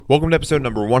Welcome to episode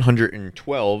number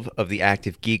 112 of the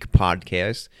Active Geek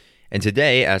podcast. And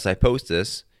today, as I post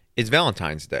this, it's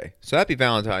Valentine's Day. So happy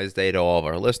Valentine's Day to all of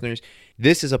our listeners.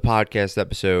 This is a podcast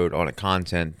episode on a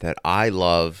content that I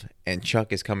love and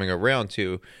Chuck is coming around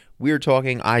to. We're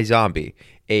talking iZombie,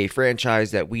 a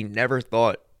franchise that we never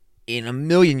thought in a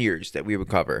million years that we would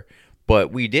cover.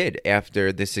 But we did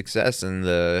after the success and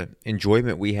the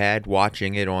enjoyment we had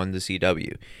watching it on the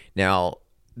CW. Now,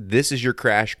 this is your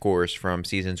crash course from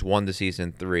seasons 1 to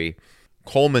season 3,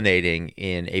 culminating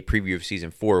in a preview of season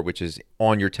 4, which is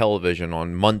on your television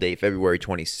on Monday, February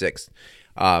 26th.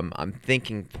 I'm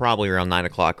thinking probably around 9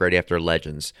 o'clock, right after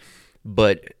Legends.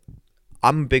 But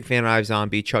I'm a big fan of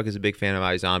iZombie. Chuck is a big fan of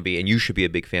iZombie, and you should be a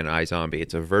big fan of iZombie.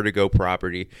 It's a Vertigo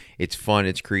property. It's fun.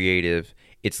 It's creative.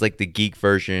 It's like the geek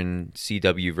version,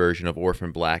 CW version of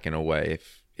Orphan Black in a way,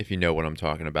 if you know what I'm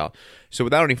talking about. So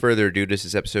without any further ado, this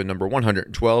is episode number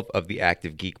 112 of the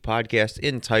Active Geek podcast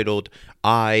entitled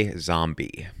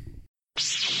iZombie.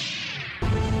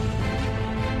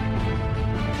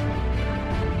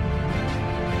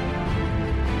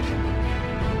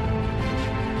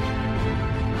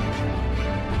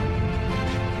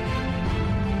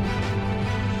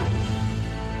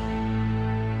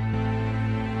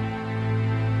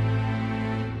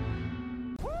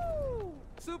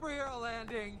 Superhero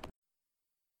landing.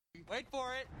 Wait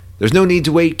for it. There's no need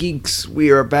to wait, geeks. We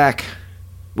are back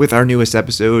with our newest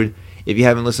episode. If you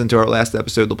haven't listened to our last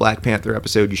episode, the Black Panther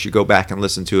episode, you should go back and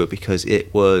listen to it because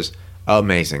it was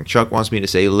amazing. Chuck wants me to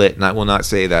say lit, and I will not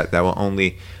say that. That will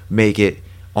only make it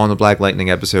on the Black Lightning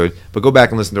episode. But go back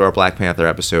and listen to our Black Panther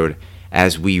episode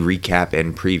as we recap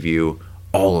and preview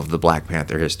all of the Black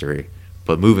Panther history.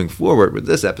 But moving forward with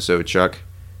this episode, Chuck,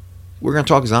 we're going to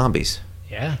talk zombies.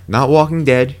 Yeah. Not Walking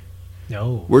Dead.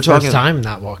 No. We're talking first time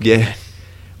not Walking Yeah. Dead.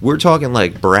 We're talking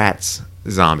like Bratz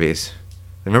zombies.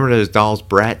 Remember those dolls,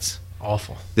 Bratz?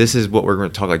 Awful. This is what we're going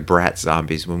to talk like Bratz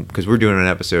zombies because we're doing an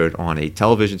episode on a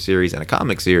television series and a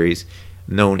comic series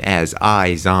known as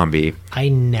iZombie. I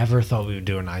never thought we would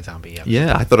do an iZombie episode.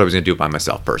 Yeah, I thought I was going to do it by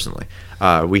myself personally.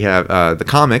 We have the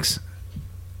comics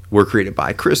were created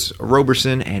by Chris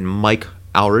Roberson and Mike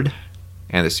Allred,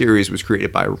 and the series was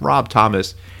created by Rob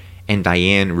Thomas and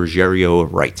Diane Ruggiero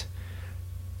Wright.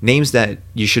 Names that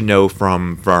you should know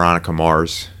from Veronica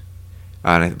Mars,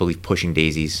 and I believe Pushing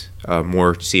Daisies,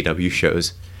 more CW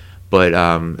shows. But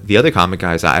the other comic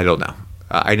guys, I don't know.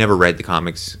 I never read the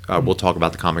comics. We'll talk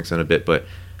about the comics in a bit. But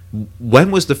when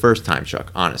was the first time,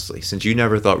 Chuck, honestly, since you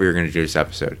never thought we were going to do this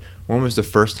episode, when was the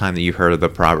first time that you heard of the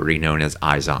property known as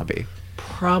iZombie?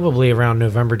 Probably around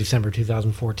November, December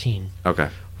 2014. Okay.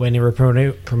 When they were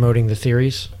promoting the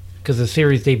series. Because the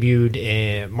series debuted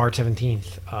in March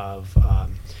 17th of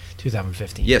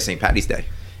 2015. Yeah, St. Patty's Day.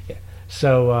 Yeah.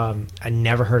 So I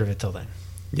never heard of it till then.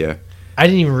 Yeah. I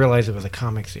didn't even realize it was a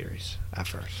comic series at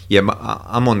first. Yeah,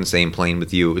 I'm on the same plane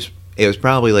with you. It was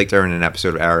probably like during an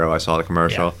episode of Arrow, I saw the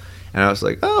commercial, and I was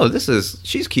like, oh,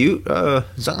 she's cute.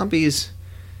 Zombies,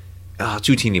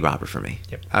 too teeny bopper for me.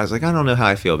 Yep. I was like, I don't know how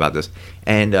I feel about this.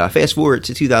 And fast forward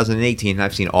to 2018,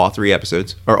 I've seen all 3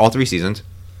 seasons.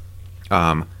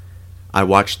 I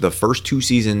watched the first 2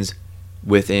 seasons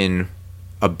within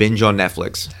a binge on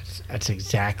Netflix. That's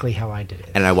exactly how I did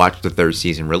it. And I watched the 3rd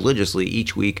season religiously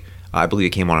each week. I believe it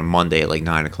came on Monday at like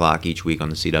 9 o'clock each week on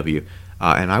the CW.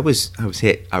 And I was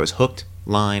hit. I was hooked,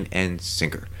 line, and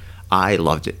sinker. I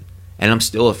loved it. And I'm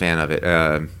still a fan of it.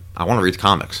 I want to read the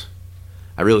comics.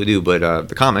 I really do. But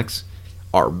the comics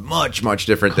are much, much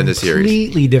different than the series.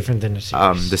 Completely different than the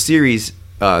series. The series...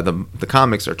 The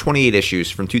comics are 28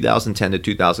 issues from 2010 to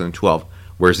 2012,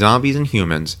 where zombies and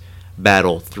humans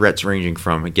battle threats ranging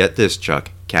from, get this,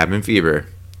 Chuck, cabin fever,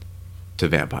 to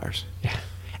vampires. Yeah.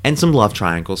 And some love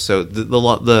triangles, so the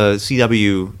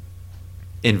CW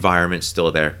environment's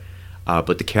still there.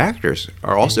 But the characters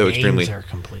are also extremely... are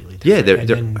completely different. Yeah,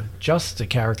 they're and just the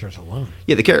characters alone.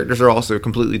 Yeah, the characters are also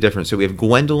completely different. So we have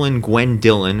Gwen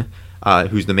Dillon,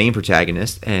 who's the main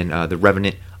protagonist, and the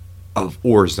Revenant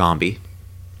or Zombie.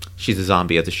 She's a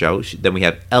zombie of the show. Then we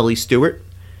have Ellie Stewart,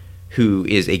 who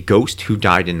is a ghost who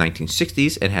died in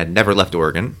 1960s and had never left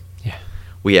Oregon. Yeah.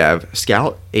 We have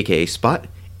Scout, a.k.a. Spot,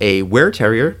 a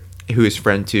were-terrier who is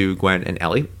friend to Gwen and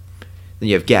Ellie. Then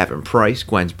you have Gavin Price,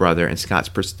 Gwen's brother, and Scott's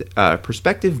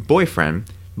prospective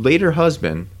boyfriend, later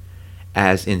husband,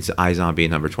 as in iZombie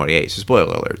number 28. So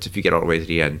spoiler alerts, if you get all the way to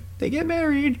the end, they get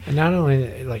married. And not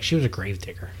only, like, she was a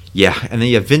gravedigger. Yeah, and then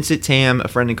you have Vincent Tam, a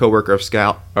friend and co-worker of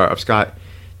Scott.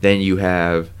 Then you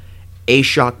have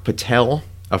Ashok Patel,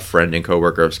 a friend and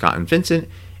co-worker of Scott and Vincent.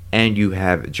 And you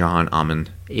have John Amon,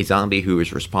 a zombie who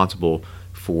is responsible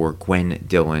for Gwen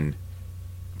Dillon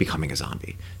becoming a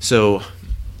zombie. So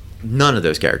none of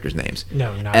those characters' names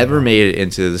No, not ever at all. made it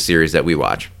into the series that we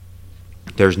watch.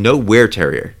 There's no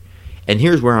were-terrier. And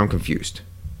here's where I'm confused.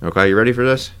 Okay, you ready for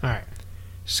this? All right.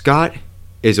 Scott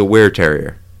is a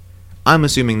were-terrier. I'm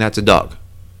assuming that's a dog.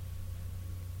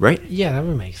 Right? Yeah, that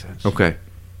would make sense. Okay.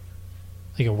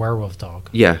 Like a werewolf dog.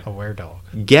 Yeah. A were-dog.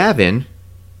 Gavin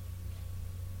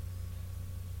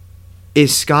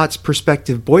is Scott's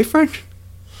prospective boyfriend?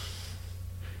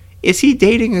 Is he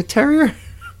dating a terrier?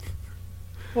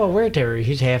 Well, were-terrier,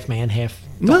 he's half man, half...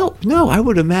 No, I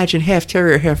would imagine half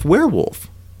terrier, half werewolf.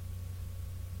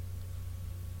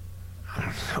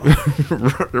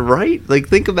 Right? Like,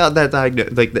 think about that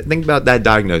think about that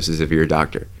diagnosis if you're a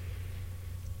doctor.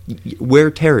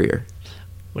 Were-terrier.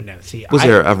 Well, no, see, Was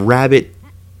there a rabbit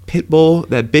pit bull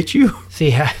that bit you?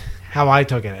 See, how I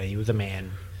took it, he was a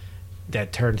man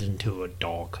that turns into a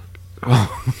dog.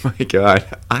 Oh my god.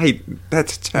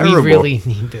 That's terrible. We really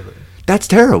need to... That's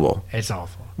terrible. It's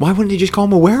awful. Why wouldn't you just call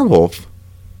him a werewolf?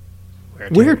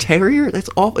 Were-terrier. Were-terrier? That's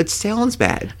awful. It sounds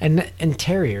bad. And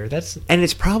terrier, that's... And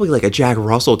it's probably like a Jack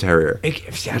Russell Terrier.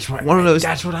 That's what, One of those-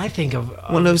 that's what I think of.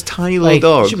 One of those tiny Like,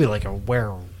 little dogs. it should be like a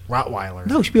Rottweiler.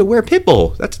 No, it should be a were-pit bull.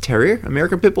 That's a terrier.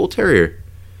 American Pit Bull Terrier.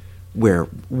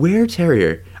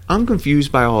 Were-terrier. I'm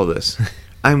confused by all this.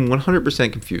 I'm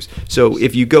 100% confused. So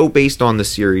if you go based on the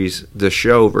series, the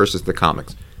show versus the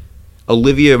comics,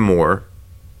 Olivia Moore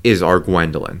is our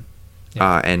Gwendolyn.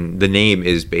 Yeah. And the name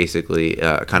is basically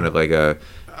kind of like a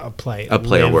play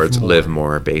on words. Live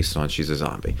more based on she's a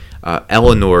zombie.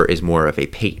 Eleanor is more of a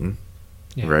Peyton,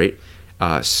 Yeah. right?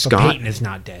 But Scott. Peyton is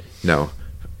not dead. No.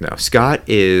 Scott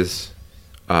is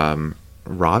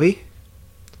Robbie?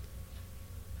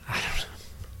 I don't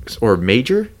know. Or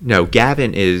Major? No,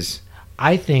 Gavin is...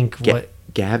 I think what...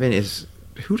 Gavin is...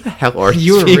 Who the hell are these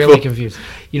You were people? really confused.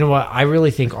 You know what? I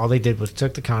really think all they did was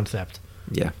took the concept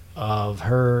Yeah. of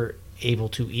her able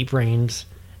to eat brains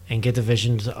and get the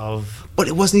visions of... But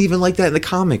it wasn't even like that in the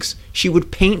comics. She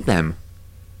would paint them.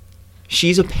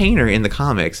 She's a painter in the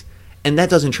comics. And that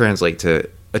doesn't translate to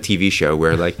a TV show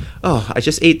where like, oh, I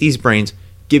just ate these brains.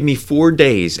 Give me 4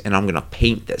 days and I'm going to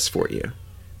paint this for you.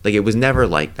 Like, it was never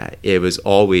like that. It was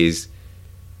always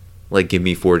like, give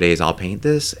me 4 days, I'll paint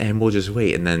this, and we'll just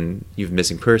wait. And then you have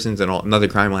missing persons and another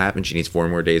crime will happen. She needs 4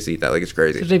 more days to eat that. Like, it's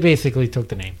crazy. So they basically took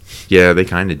the name. Yeah, they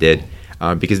kind of did.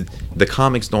 Because the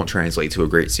comics don't translate to a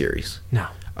great series. No.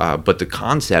 But the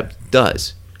concept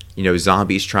does. You know,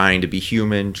 zombies trying to be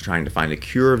human, trying to find a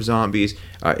cure of zombies.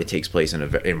 It takes place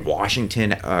in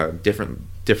Washington,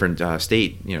 different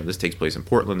state. You know, this takes place in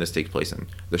Portland.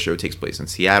 The show takes place in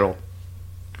Seattle.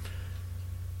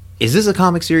 Is this a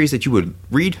comic series that you would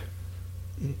read?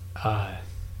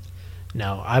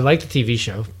 No. I like the TV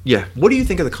show. Yeah. What do you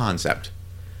think of the concept?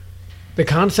 The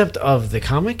concept of the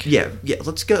comic? Yeah.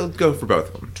 Let's go for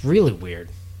both of them. It's really weird.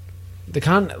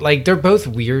 They're both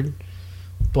weird,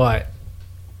 but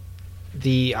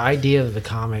the idea of the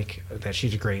comic that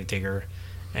she's a grave digger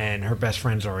and her best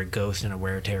friends are a ghost and a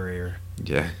were-terrier.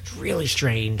 Yeah. It's really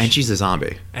strange. And she's a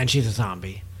zombie.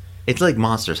 It's like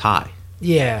Monsters High.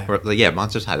 Yeah. Or, like, yeah,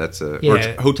 Monsters High. That's or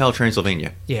Yeah. Hotel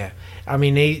Transylvania. Yeah. I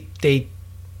mean, they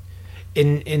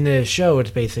in the show,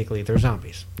 it's basically they're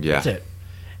zombies. Yeah. That's it.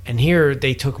 And here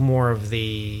they took more of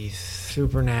the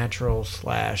supernatural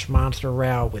 / monster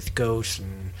route with ghosts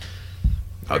and...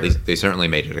 Oh, they certainly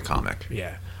made it a comic.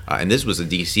 Yeah. And this was a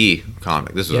DC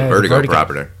comic. This was Yeah, a Vertigo,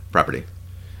 Vertigo. property.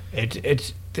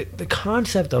 It's the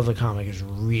concept of the comic is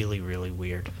really, really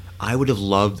weird. I would have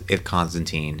loved if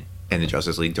Constantine and the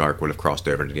Justice League Dark would have crossed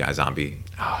over to the iZombie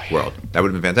world. That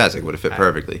would have been fantastic. Would have fit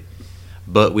perfectly.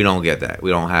 But we don't get that.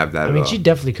 We don't have that I at mean, all. she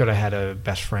definitely could have had a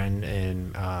best friend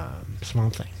in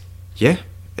Swamp Thing. Yeah.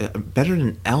 Better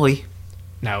than Ellie.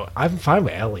 No, I'm fine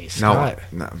with Ellie. Scott.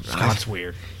 No. Scott's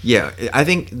weird. Yeah. I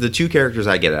think the two characters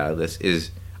I get out of this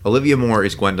is Olivia Moore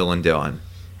is Gwendolyn Dillon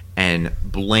and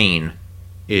Blaine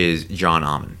is John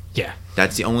Ammon. Yeah.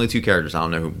 That's the only two characters. I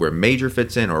don't know where Major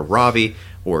fits in or Robbie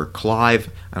or Clive.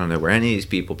 I don't know where any of these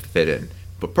people fit in.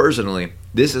 But personally,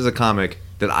 this is a comic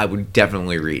that I would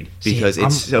definitely read because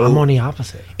I'm on the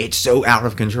opposite. It's so out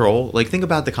of control. Like, think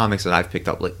about the comics that I've picked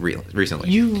up like recently.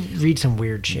 You read some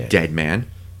weird shit. Dead Man,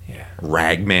 Yeah.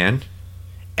 Ragman,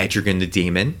 Etrigan the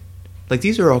Demon. Like,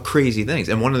 these are all crazy things.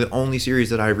 And one of the only series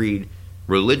that I read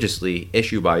religiously,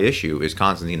 issue by issue, is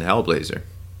Constantine the Hellblazer.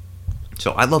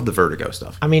 So I love the Vertigo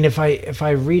stuff. I mean, if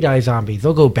I read iZombie,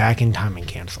 they'll go back in time and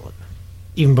cancel it,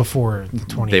 even before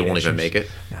 20. They won't issues. even make it.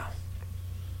 No.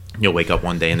 You'll wake up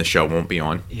one day and the show won't be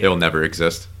on. Yeah. It'll never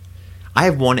exist. I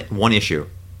have one issue.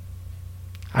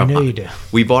 I know you do.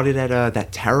 We bought it at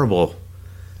that terrible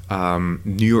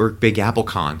New York Big Apple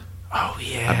Con. Oh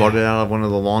yeah. I bought it out of one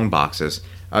of the long boxes.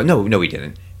 No, we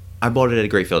didn't. I bought it at a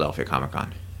Great Philadelphia Comic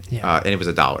Con. Yeah. And it was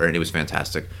 $1, and it was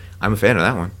fantastic. I'm a fan of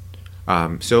that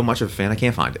one. So much of a fan, I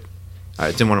can't find it.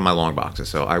 It's in one of my long boxes,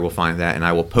 so I will find that, and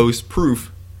I will post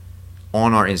proof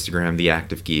on our Instagram, The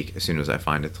Active Geek, as soon as I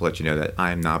find it, to let you know that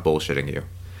I am not bullshitting you.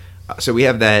 So we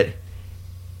have that.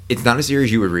 It's not a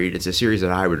series you would read. It's a series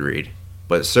that I would read,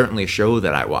 but it's certainly a show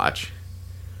that I watch.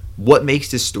 What makes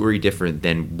this story different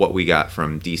than what we got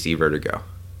from DC Vertigo?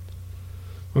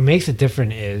 What makes it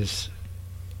different is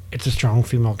it's a strong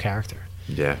female character.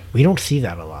 Yeah. We don't see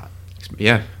that a lot.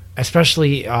 Yeah.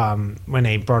 Especially when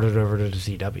they brought it over to the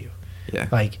CW. Yeah.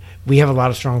 Like, we have a lot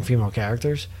of strong female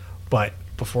characters, but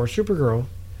before Supergirl...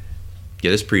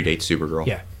 Yeah, this predates Supergirl.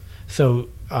 Yeah. So,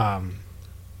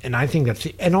 and I think that's...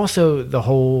 And also the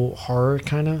whole horror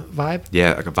kind of vibe.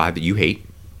 Yeah, like a vibe that you hate.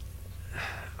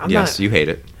 You hate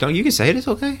it. Don't You can say it. It's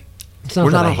okay. It's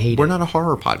not that I hate it. We're not a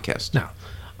horror podcast. No.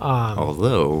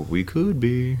 Although, we could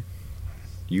be.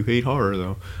 You hate horror,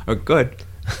 though. Oh, good.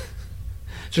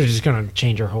 So we're just going to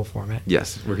change our whole format?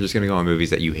 Yes, we're just going to go on movies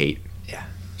that you hate. Yeah.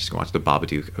 Just going to watch The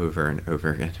Babadook over and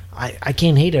over again. I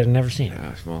can't hate it. I've never seen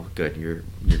it. Well, good. You're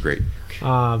great.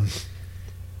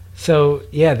 So,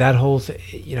 yeah, that whole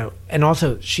thing, and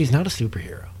also, she's not a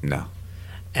superhero. No.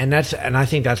 And I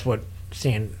think that's what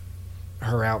stand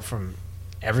her out from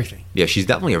everything. Yeah, she's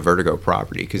definitely a Vertigo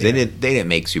property, because they didn't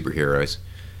make superheroes.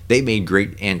 They made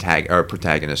great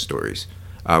protagonist stories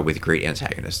with great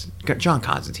antagonists. John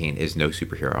Constantine is no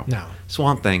superhero. No.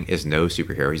 Swamp Thing is no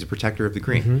superhero. He's a protector of the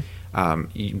green.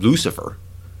 Lucifer,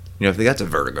 that's a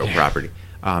Vertigo property.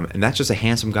 And that's just a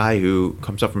handsome guy who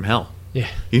comes up from hell. Yeah.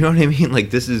 You know what I mean?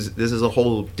 Like, this is a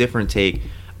whole different take.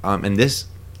 And this,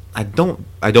 I don't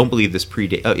believe this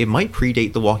predate. It might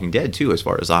predate The Walking Dead too, as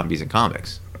far as zombies in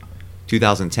comics.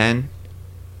 2010.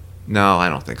 No, I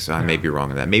don't think so. I may be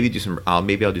wrong on that. Maybe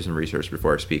I'll do some research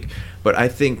before I speak. But I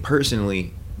think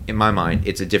personally, in my mind,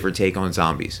 it's a different take on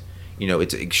zombies.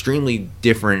 It's an extremely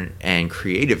different and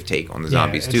creative take on the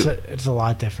zombies too. It's a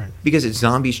lot different because it's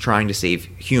zombies trying to save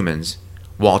humans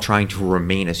while trying to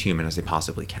remain as human as they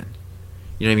possibly can.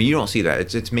 You know what I mean? You don't see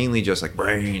that. It's mainly just like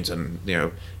brains and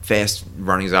fast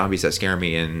running zombies that scare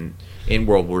me in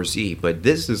World War Z. But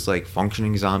this is like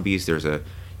functioning zombies. There's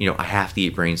I have to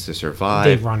eat brains to survive.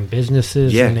 They run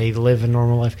businesses and they live a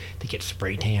normal life. They get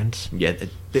spray tans. Yeah,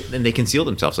 and they conceal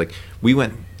themselves. Like, we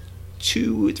went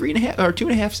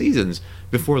 2.5 seasons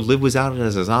before Liv was out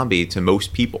as a zombie to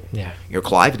most people. Yeah.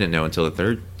 Clive didn't know until the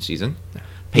 3rd season.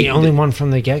 The only one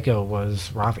from the get-go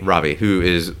was Ravi. Ravi, who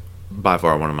is by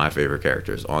far one of my favorite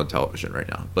characters on television right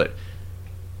now. But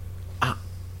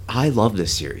I love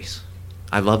this series.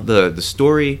 I love the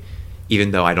story,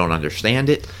 even though I don't understand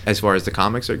it as far as the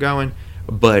comics are going.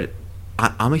 But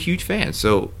I'm a huge fan.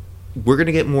 So we're going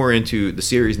to get more into the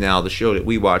series now, the show that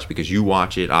we watch, because you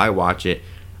watch it, I watch it.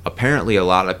 Apparently, a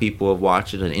lot of people have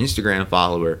watched it. An Instagram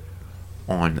follower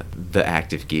on The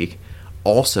Active Geek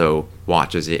also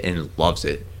watches it and loves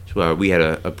it. So we had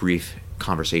a brief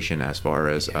conversation as far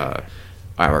as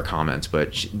our comments,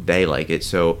 but they like it.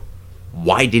 So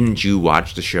why didn't you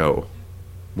watch the show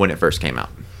when it first came out?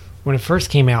 When it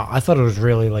first came out, I thought it was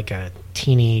really like a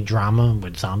teeny drama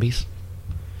with zombies.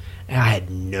 And I had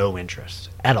no interest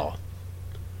at all.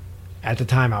 At the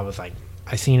time, I was like,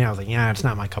 I was like, yeah, it's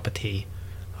not my cup of tea.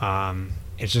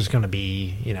 It's just going to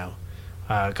be,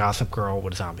 Gossip Girl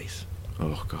with zombies.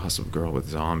 Oh, Gossip Girl with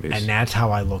zombies. And that's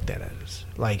how I looked at it.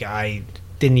 Like, I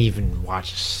didn't even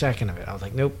watch a second of it. I was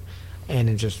like, nope. And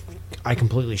I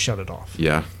completely shut it off.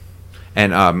 Yeah.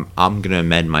 And I'm going to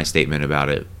amend my statement about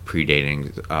it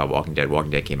predating Walking Dead.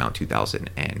 Walking Dead came out in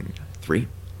 2003.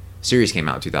 Series came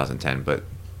out in 2010, but,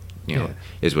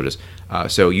 is what it is.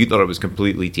 So you thought it was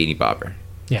completely teeny bopper.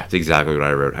 Yeah. That's exactly what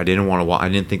I wrote. I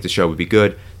didn't think the show would be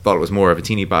good. Thought it was more of a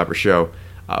teeny bopper show.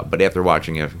 But after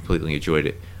watching it, I completely enjoyed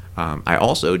it. I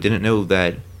also didn't know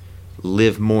that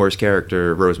Liv Moore's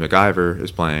character, Rose McIver,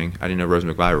 is playing. I didn't know Rose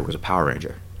McIver was a Power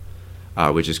Ranger,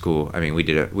 which is cool. I mean, we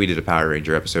did a Power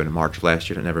Ranger episode in March of last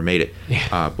year that never made it.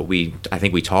 Yeah. But I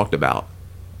think we talked about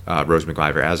Rose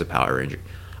McIver as a Power Ranger.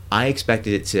 I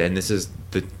expected it to, and this is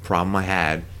the problem I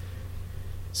had.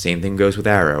 Same thing goes with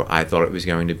Arrow. I thought it was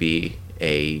going to be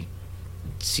a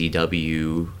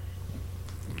CW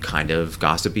kind of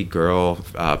gossipy girl,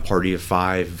 Party of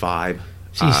Five vibe.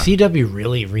 See, CW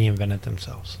really reinvented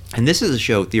themselves. And this is a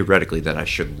show, theoretically, that I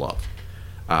should love.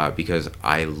 Because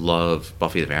I love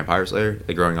Buffy the Vampire Slayer.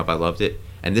 Growing up, I loved it.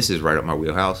 And this is right up my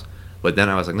wheelhouse. But then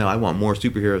I was like, no, I want more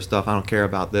superhero stuff. I don't care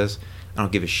about this. I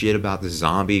don't give a shit about this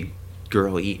zombie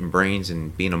girl eating brains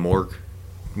and being a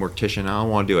mortician. I don't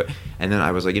want to do it. And then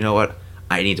I was like, you know what?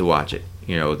 I need to watch it.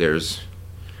 There's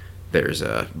there's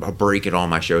a break in all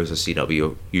my shows, as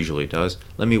CW usually does.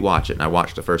 Let me watch it. And I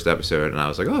watched the first episode, and I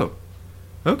was like, oh,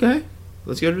 okay,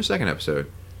 let's go to the second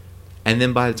episode. And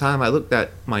then by the time I looked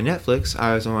at my Netflix,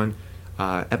 I was on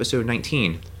episode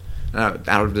 19 out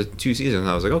of the 2 seasons.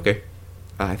 I was like, okay,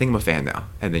 I think I'm a fan now.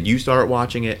 And then you started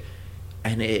watching it,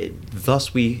 and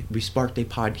thus we sparked a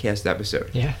podcast episode.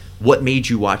 Yeah. What made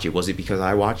you watch it? Was it because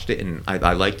I watched it and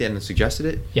I liked it and suggested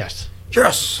it? Yes.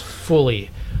 Yes! Fully.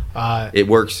 It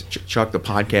works. Chuck, the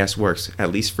podcast works.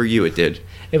 At least for you, it did.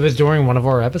 It was during one of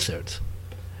our episodes.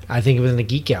 I think it was in the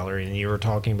Geek Gallery, and you were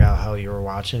talking about how you were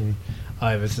watching.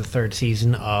 It was the 3rd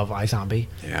season of iZombie.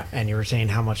 Yeah. And you were saying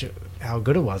how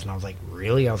good it was, and I was like,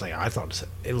 really? I was like, I thought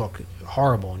it looked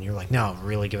horrible, and you're like, no,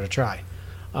 really give it a try.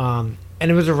 And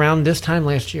it was around this time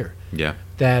last year. Yeah.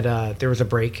 That there was a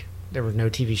break. There were no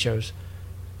TV shows,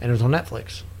 and it was on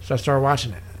Netflix. So I started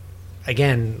watching it.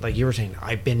 Again, like you were saying,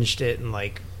 I binged it in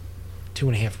like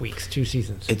 2.5 weeks, 2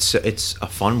 seasons. It's a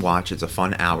fun watch. It's a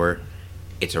fun hour.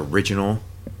 It's original.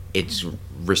 It's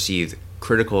received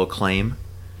critical acclaim,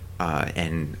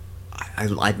 and I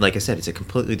like I said, it's a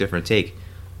completely different take.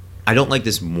 I don't like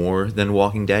this more than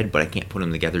Walking Dead, but I can't put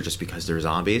them together just because they're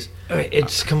zombies.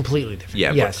 It's completely different.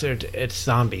 Yeah, yes, it's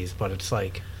zombies, but it's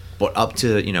like. But up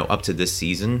to this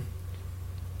season,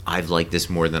 I've liked this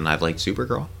more than I've liked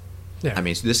Supergirl. Yeah. I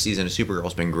mean, this season of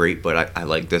Supergirl's been great, but I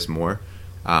like this more.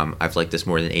 I've liked this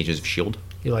more than Agents of S.H.I.E.L.D.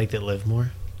 You liked it live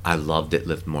more? I loved it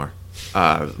lived more.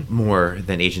 More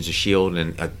than Agents of S.H.I.E.L.D.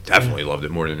 and I definitely loved it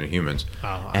more than Inhumans.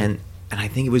 And I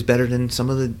think it was better than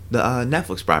some of the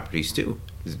Netflix properties too.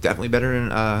 It was definitely better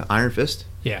than Iron Fist.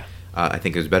 Yeah. I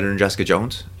think it was better than Jessica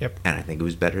Jones. Yep. And I think it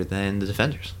was better than the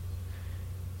Defenders.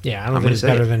 Yeah, I don't think it's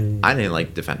better than. I didn't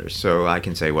like Defenders, so I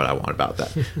can say what I want about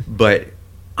that. But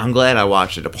I'm glad I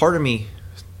watched it. A part of me,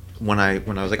 when I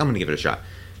was like, I'm going to give it a shot.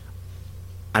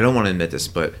 I don't want to admit this,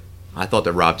 but I thought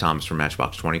that Rob Thomas from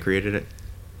Matchbox 20 created it.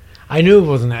 I knew it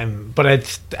wasn't him, but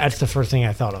that's the first thing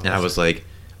I thought of. And I was like,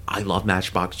 I love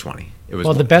Matchbox 20. It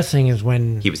was the best thing is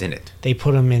when he was in it. They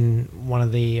put him in one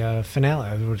of the finale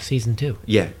of season 2.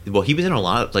 Yeah, well, he was in a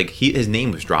lot of his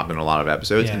name was dropped in a lot of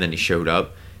episodes, and then he showed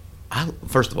up.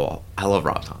 First of all, I love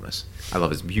Rob Thomas. I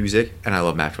love his music, and I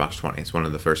love Matchbox 20. It's one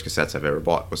of the first cassettes I've ever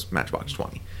bought was Matchbox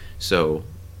 20. So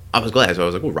I was glad. So I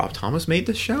was like, oh, Rob Thomas made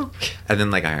this show? And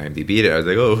then I IMDb'd it. I was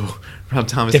like, oh, Rob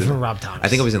Thomas. Different Rob Thomas. I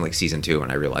think I was in season 2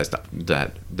 when I realized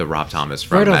that the Rob Thomas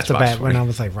from right Matchbox off the bat 20. when I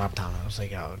was like, Rob Thomas, I was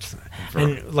like, oh, it's not.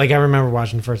 And I remember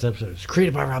watching the first episode. It's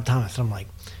created by Rob Thomas. And I'm like,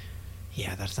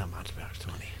 yeah, that's not Matchbox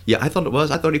 20. Yeah, I thought it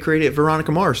was. I thought he created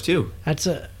Veronica Mars, too.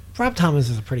 Rob Thomas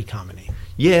is a pretty common name.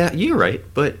 Yeah, you're right.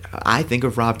 But I think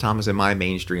of Rob Thomas in my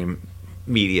mainstream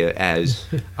media as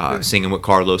singing with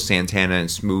Carlos Santana and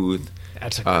Smooth.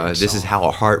 That's a great This song. Is How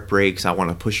a Heart Breaks. I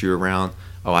Want to Push You Around.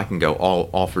 Oh, I can go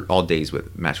all days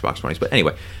with Matchbox 20s. But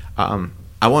anyway,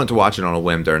 I wanted to watch it on a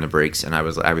whim during the breaks, and I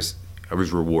was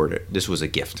rewarded. This was a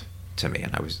gift to me,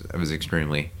 and I was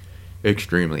extremely,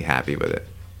 extremely happy with it.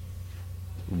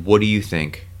 What do you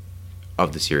think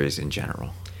of the series in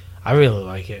general? I really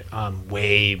like it.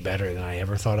 Way better than I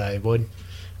ever thought I would.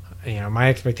 My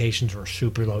expectations were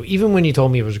super low, even when you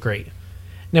told me it was great.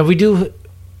 Now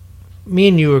me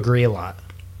and you agree a lot,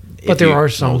 but there are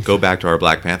some. Go back to our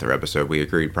Black Panther episode. We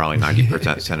agreed probably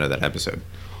 90% of that episode.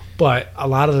 But a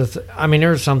lot of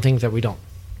there are some things that we don't.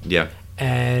 Yeah.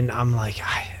 And I'm like,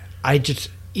 I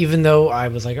just, even though I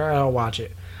was like, all right, I'll watch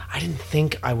it, I didn't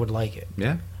think I would like it.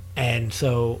 Yeah. And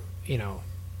so,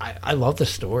 I love the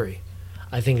story.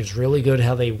 I think it's really good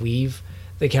how they weave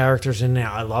the characters in there.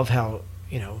 I love how,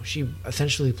 she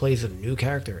essentially plays a new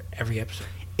character every episode.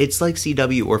 It's like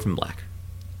CW Orphan Black.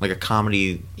 Like a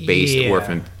comedy-based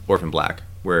Orphan Black,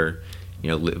 where,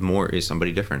 Liv Moore is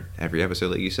somebody different every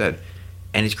episode, like you said.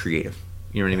 And it's creative.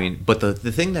 You know what I mean? But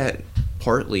the thing that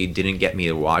partly didn't get me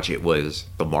to watch it was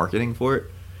the marketing for it.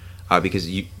 Because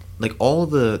all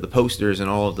the posters and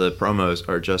all of the promos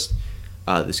are just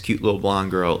this cute little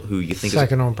blonde girl who you think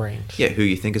second on brains. Yeah, who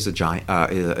you think is a giant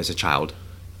as a child,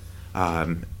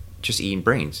 just eating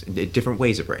brains, different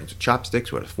ways of brains, with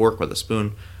chopsticks, with a fork, with a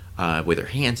spoon, with her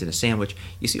hands in a sandwich.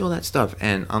 You see all that stuff,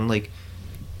 and I'm like,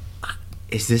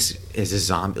 is this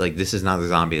zombie? This is not the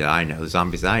zombie that I know. The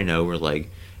zombies that I know were like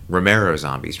Romero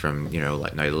zombies from Night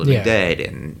of the Living Dead,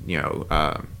 and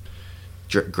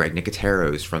Greg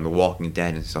Nicotero's from The Walking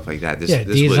Dead and stuff like that.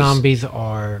 These zombies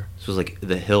are. This was like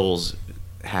The Hills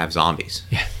have zombies.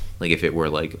 Yeah. Like if it were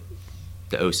like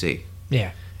the OC.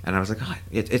 Yeah. And I was like, oh,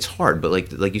 it's hard, but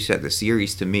like you said, the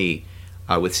series to me,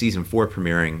 with season 4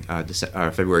 premiering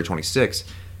February 26th,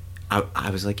 I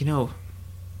was like,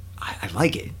 I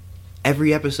like it.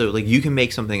 every episode, like, you can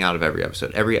make something out of every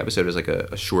episode. Every episode is like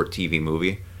a short TV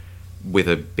movie with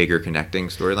a bigger connecting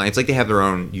storyline. It's like they have their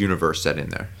own universe set in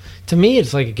there. To me,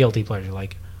 it's like a guilty pleasure.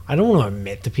 Like, I don't want to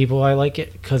admit to people I like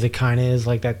it because it kind of is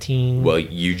like that teen. Well,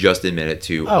 you just admitted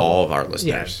to all of our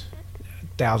listeners. Yeah,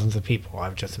 thousands of people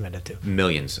I've just admitted to.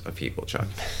 Millions of people, Chuck.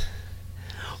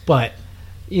 But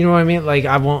you know what I mean? Like,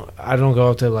 I don't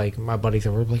go up to like my buddies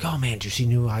at work like, oh man, did you see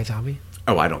new iZombie?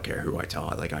 Oh, I don't care who I tell.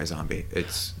 I like iZombie.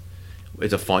 It's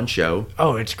a fun show.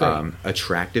 Oh, it's great.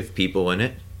 Attractive people in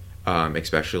it,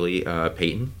 especially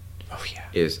Peyton. Oh yeah,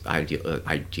 is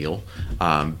ideal.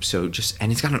 So just,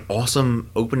 and it's got an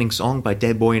awesome opening song by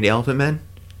Dead Boy and the Elephant Men.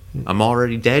 I'm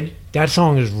Already Dead. That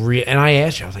song is real. And I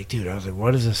asked you, I was like, dude,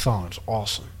 what is this song? It's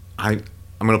awesome. I'm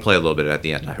gonna play a little bit at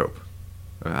the end. I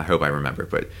hope I remember,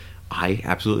 but I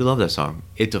absolutely love that song.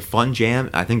 It's a fun jam.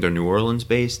 I think they're New Orleans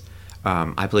based.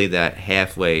 I played that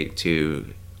halfway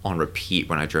on repeat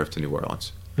when I drove to New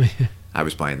Orleans. I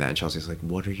was playing that, and Chelsea's like,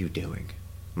 "What are you doing?"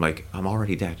 I'm like, "I'm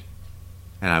already dead."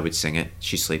 And I would sing it.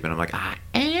 She's sleeping. I'm like, I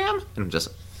am. And I'm just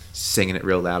singing it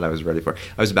real loud. I was ready for it.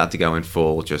 I was about to go in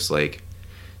full, just like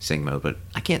sing mode, but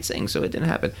I can't sing, so it didn't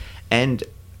happen. And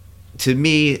to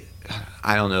me,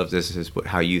 I don't know if this is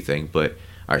how you think, but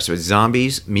all right, so it's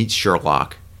Zombies meets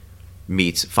Sherlock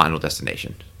meets Final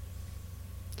Destination.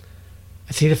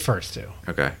 I see the first two.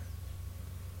 Okay.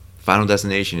 Final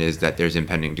Destination is that there's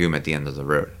impending doom at the end of the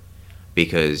road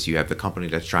because you have the company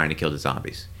that's trying to kill the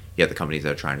zombies. You have the companies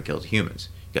that are trying to kill the humans.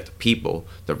 You got the people,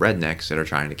 the rednecks, that are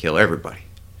trying to kill everybody.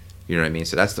 You know what I mean?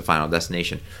 So that's the Final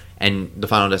Destination. And the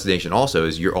Final Destination also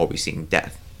is you're always seeing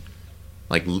death.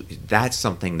 Like, that's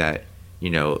something that,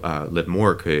 Liv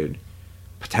Moore could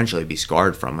potentially be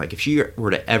scarred from. Like, if she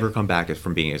were to ever come back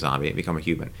from being a zombie and become a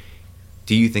human,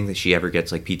 do you think that she ever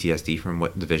gets, like, PTSD from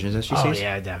what the visions that she sees? Oh,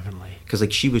 yeah, definitely. Because,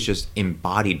 like, she was just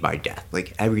embodied by death.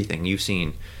 Like, everything. You've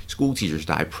seen school teachers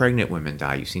die, pregnant women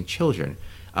die, you've seen children,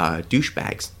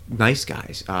 douchebags, nice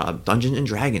guys, Dungeons and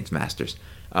Dragons masters,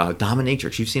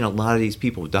 dominatrix. You've seen a lot of these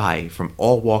people die from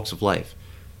all walks of life.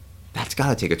 That's got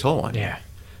to take a toll on you. Yeah.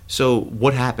 So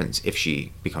what happens if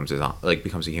she becomes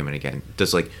a human again?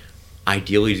 Does, like,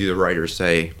 ideally do the writers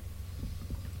say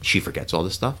she forgets all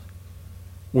this stuff?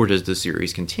 Or does the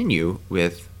series continue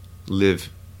with Liv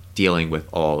dealing with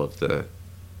all of the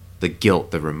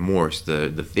guilt, the remorse, the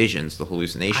visions, the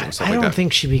hallucinations, stuff like that? I don't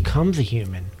think she becomes a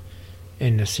human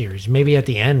in the series. Maybe at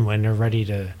the end when they're ready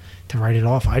to write it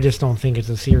off. I just don't think it's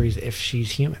a series if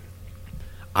she's human.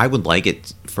 I would like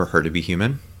it for her to be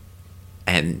human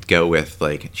and go with,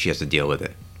 like, she has to deal with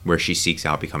it, where she seeks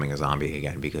out becoming a zombie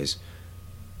again, because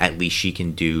at least she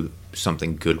can do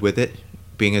something good with it,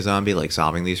 being a zombie, like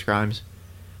solving these crimes.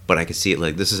 But I could see it,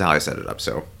 like, this is how I set it up.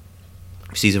 So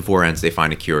season 4 ends, they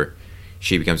find a cure,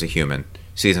 she becomes a human.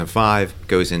 Season 5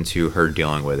 goes into her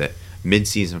dealing with it.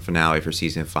 Mid-season finale for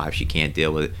season 5, she can't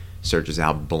deal with it, searches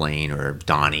out Blaine or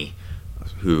Donnie,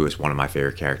 who is one of my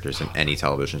favorite characters in any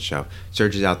television show.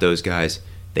 Searches out those guys.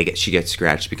 She gets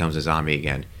scratched, becomes a zombie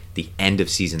again. The end of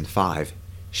season 5,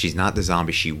 she's not the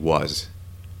zombie she was.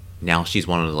 Now she's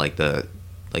one of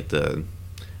the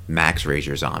Max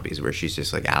Razor zombies, where she's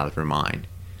just, like, out of her mind.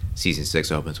 Season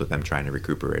 6 opens with them trying to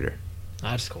recuperate her.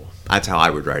 That's cool. That's how I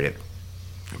would write it.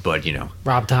 But,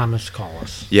 Rob Thomas, call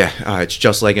us. Yeah, it's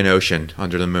just like an ocean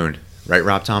under the moon. Right,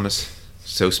 Rob Thomas?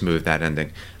 So smooth, that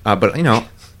ending. But,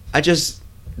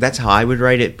 that's how I would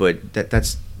write it, but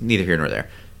that's neither here nor there.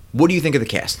 What do you think of the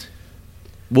cast?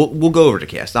 We'll go over the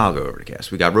cast. I'll go over the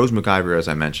cast. We got Rose McIver, as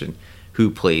I mentioned,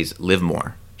 who plays Liv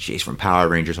Moore. She's from Power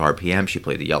Rangers RPM. She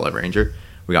played the Yellow Ranger.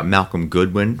 We got Malcolm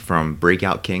Goodwin from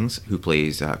Breakout Kings, who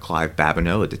plays Clive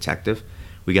Babineau, a detective.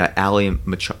 We got Allie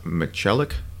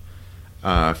Michelik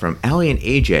from Allie and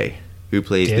AJ, who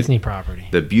plays Disney property,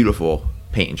 the beautiful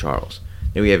Peyton Charles.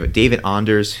 Then we have David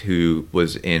Anders, who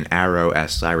was in Arrow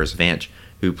as Cyrus Vance,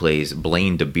 who plays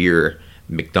Blaine DeBeer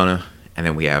McDonough. And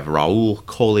then we have Raul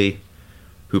Coley,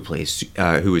 who is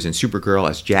in Supergirl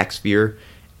as Jack Spear,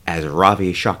 as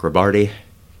Ravi Chakrabarti,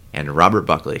 and Robert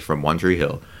Buckley from One Tree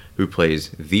Hill, who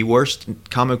plays the worst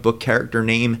comic book character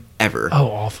name ever.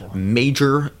 Oh, awful.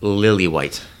 Major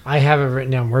Lillywhite. I have it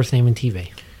written down, worst name in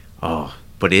TV. Oh,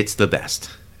 but it's the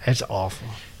best. It's awful.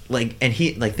 Like, and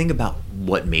he, like, think about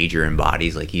what Major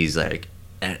embodies. Like, he's like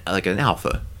an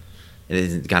alpha. And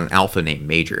it's got an alpha named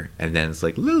Major. And then it's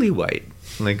like Lillywhite.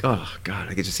 Like, oh, God,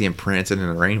 I could just see him prancing in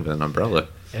the rain with an umbrella.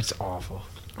 It's awful.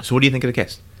 So what do you think of the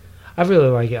cast? I really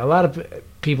like it. A lot of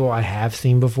people I have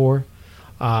seen before.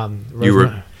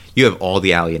 You have all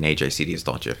the Allie and AJ CDs,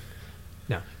 don't you?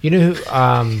 No. You know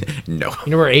who? No.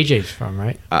 You know where AJ's from,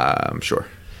 right? I'm sure.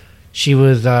 She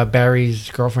was Barry's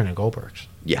girlfriend in Goldberg's.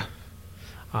 Yeah.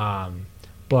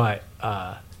 But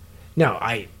no,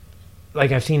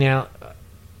 I've seen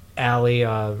Allie,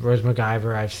 Rose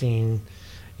MacGyver. I've seen,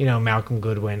 Malcolm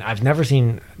Goodwin. I've never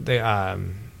seen the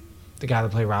guy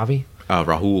that played Ravi.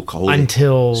 Rahul Kohli.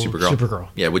 Until Supergirl. Supergirl.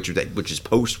 Yeah, which is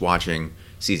post watching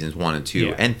seasons 1 and 2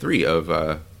 Yeah. and 3 of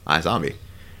iZombie.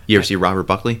 You ever see Robert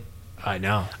Buckley? I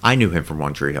know. I knew him from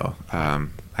One Tree Hill. I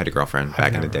had a girlfriend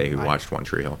back in the day who I- watched One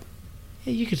Tree Hill.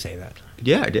 Yeah, you could say that.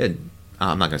 Yeah, I did.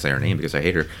 I'm not going to say her name because I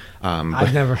hate her.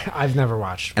 I've never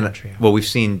watched And Montreal. well, we've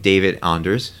seen David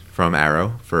Anders from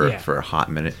Arrow for Yeah. a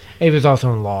hot minute. He was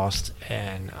also in Lost,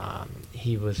 and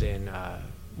he was in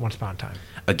Once Upon a Time.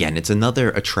 Again, it's another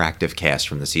attractive cast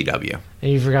from the CW.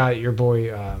 And you forgot your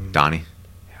boy. Donnie,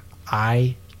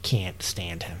 I can't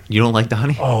stand him. you don't like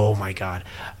Donnie? Oh my god!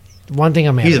 One thing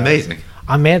I'm mad. He's about, amazing.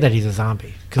 I'm mad that he's a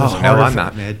zombie. Oh no, I'm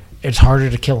not mad. It's harder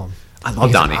to kill him. I love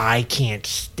because Donnie. I can't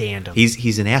stand him.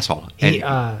 He's an asshole, He,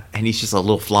 and he's just a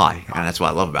little fly, and that's what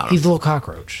I love about him. He's a little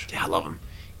cockroach. Yeah, I love him.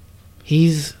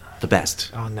 He's The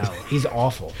best. oh no, he's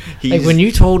awful. He's- Like when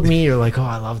you told me, you're like, oh,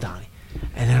 I love Donnie,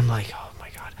 and then I'm like, oh my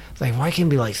god, it's like why can't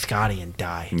he be like Scotty and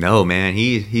die? No, man,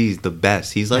 he's the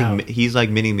best. He's like No. he's like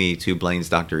mini me to Blaine's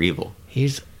Dr. Evil.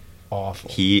 He's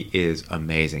awful. He is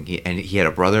amazing. He had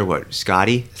a brother, what,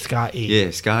 Scotty? Scott E.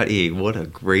 Yeah, Scott E. What a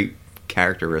great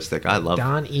characteristic. I love him.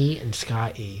 Don E. and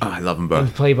Scott E. Oh, I love them And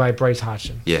both. played by Bryce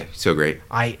Hodgson. Yeah, so great.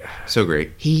 So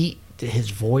great. His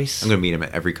voice. I'm going to meet him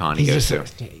at every con he He's goes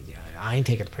just. to. I ain't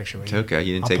taking a picture with It's you. okay.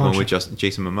 You didn't I'll take one punch with you.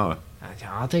 Jason Momoa.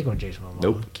 I'll take one, Jason Momoa.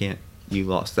 Nope, can't. You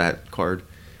lost that card.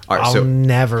 All right, I'll so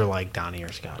never like Donnie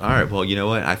or Scott. all right. Well, you know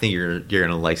what? I think you're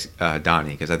gonna like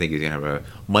Donnie because I think he's gonna have a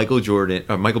Michael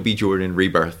B. Jordan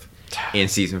rebirth in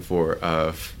season 4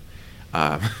 of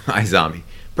iZombie.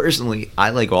 Personally, I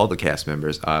like all the cast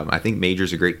members. I think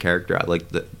Major's a great character. I like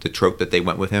the trope that they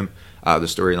went with him. The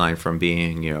storyline from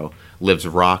being lives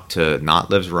rock to not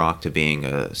lives rock to being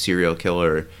a serial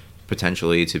killer,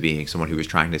 potentially to being someone who was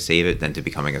trying to save it, then to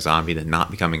becoming a zombie, then not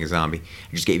becoming a zombie.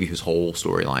 It just gave you his whole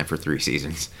storyline for 3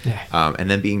 seasons. Yeah. And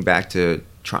then being back to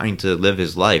trying to live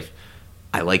his life.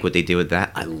 I like what they did with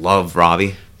that. I love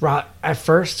Ravi. At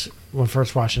first, when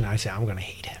first watching it, I said I'm gonna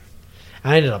hate him.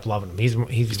 I ended up loving him.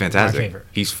 He's Fantastic. my favorite.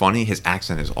 He's funny. His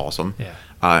accent is awesome. Yeah.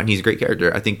 And he's a great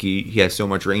character. I think he has so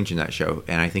much range in that show,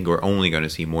 and I think we're only going to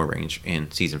see more range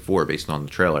in season 4 based on the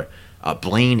trailer.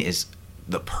 Blaine is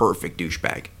the perfect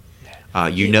douchebag.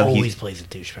 He always plays a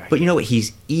douchebag. But you know what?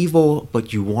 He's evil,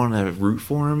 but you want to root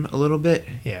for him a little bit.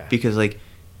 Yeah. Because like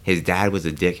his dad was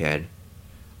a dickhead,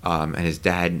 and his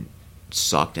dad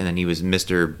sucked, and then he was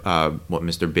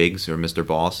Mr. Biggs or Mr.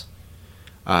 Boss.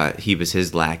 He was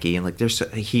his lackey, and like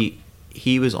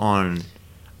he was on.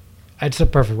 That's the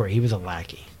perfect word. He was a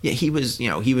lackey. Yeah, he was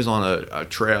on a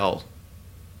trail.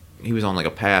 He was on like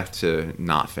a path to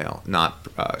not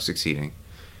succeeding,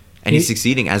 and he's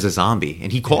succeeding as a zombie,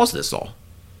 and he caused this all.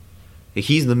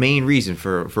 He's the main reason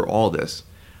for all this,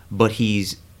 but he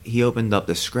opened up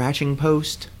the scratching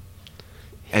post,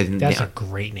 and That's now, a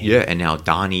great name. yeah, and now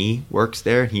Donnie works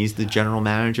there. He's the general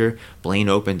manager. Blaine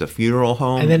opened a funeral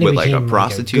home And then he with like became a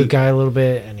prostitute. good guy a little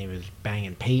bit, and he was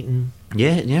banging Peyton.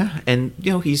 Yeah, and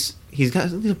he's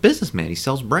a businessman. He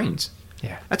sells brains.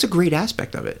 Yeah. That's a great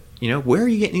aspect of it. Where are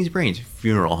you getting these brains?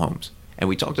 Funeral homes. And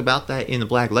we talked about that in the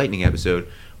Black Lightning episode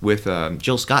with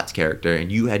Jill Scott's character, and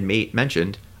you had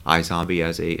mentioned iZombie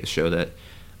as a show that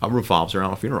revolves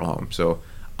around a funeral home. So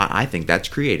I think that's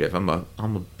creative. I'm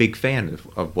a big fan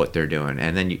of what they're doing.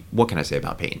 And then what can I say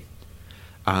about Peyton?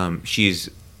 She's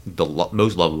the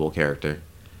most lovable character,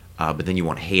 but then you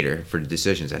want to hate her for the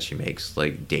decisions that she makes,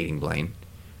 like dating Blaine,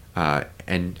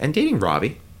 and dating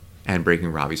Ravi, and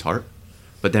breaking Ravi's heart.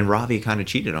 But then Ravi kind of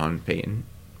cheated on Peyton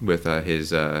with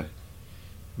his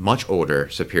much older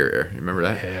superior. Remember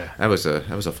that? Yeah. That was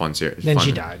a fun series. Then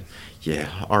she died.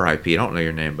 Yeah, R.I.P. I don't know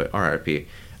your name, but R.I.P.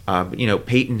 But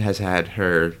Peyton has had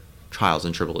her trials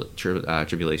and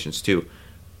tribulations too.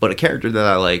 But a character that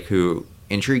I like who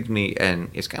intrigued me and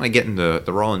is kind of getting the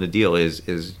role in the deal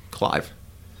is Clive.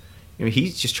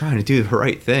 He's just trying to do the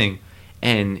right thing,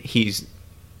 and he's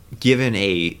given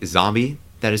a zombie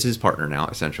that is his partner now,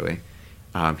 essentially.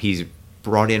 He's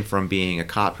brought in from being a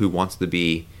cop who wants to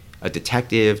be a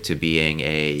detective to being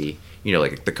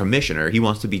like the commissioner. He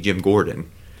wants to be Jim Gordon,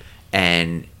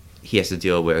 and he has to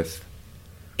deal with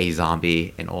a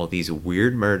zombie and all these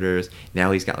weird murders.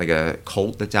 Now he's got like a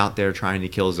cult that's out there trying to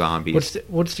kill zombies.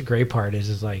 What's the great part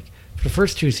is like for the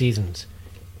first 2 seasons,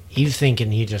 he was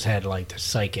thinking he just had like the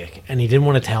psychic, and he didn't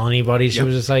want to tell anybody she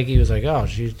was a psychic. He was like, oh,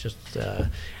 she's just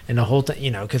and the whole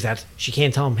thing, because she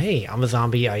can't tell him, hey, I'm a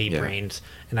zombie, I eat brains,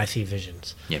 and I see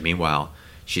visions. Yeah. Meanwhile,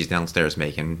 she's downstairs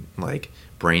making like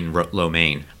lo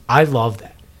mein. I love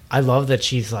that. I love that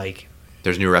she's like,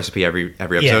 There's a new recipe every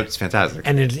episode. Yeah. It's fantastic.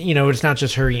 and it's, it's not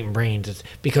just her eating brains. It's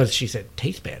because she said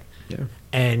tastes bad, Yeah.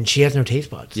 and she has no taste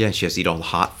buds. Yeah, she has to eat all the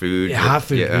hot food. Yeah, hot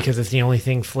food Yeah. because it's the only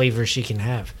flavor she can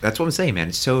have. That's what I'm saying, man.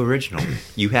 It's so original.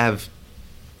 You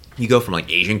go from like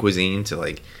Asian cuisine to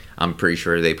like, I'm pretty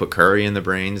sure they put curry in the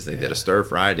brains. They did a stir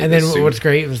fry. And then what's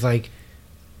great was like,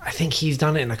 I think he's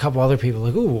done it, and a couple other people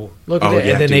like, ooh, look at it,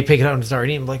 yeah, and then they dude. pick it up and start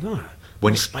eating. I'm like, oh,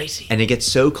 when spicy. And it gets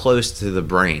so close to the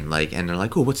brain, like, and they're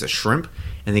like, oh, what's a shrimp?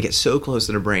 And they get so close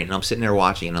to the brain, and I'm sitting there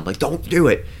watching, and I'm like, don't do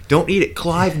it. Don't eat it.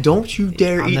 Clive, don't you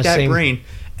dare I'm eat the that same. brain.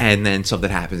 And then something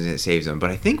happens, and it saves him.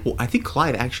 But I think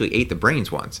Clive actually ate the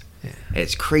brains once. Yeah. And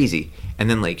it's crazy. And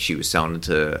then, like, she was selling it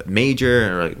to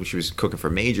Major, or, like, she was cooking for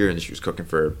Major, and she was cooking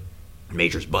for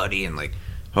Major's buddy, and, like,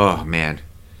 oh, man.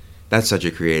 That's such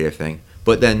a creative thing.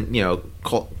 But then,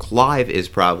 Clive is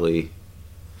probably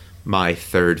my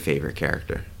third favorite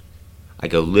character. I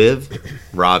go Liv,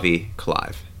 Ravi,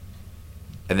 Clive.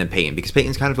 And then Peyton, because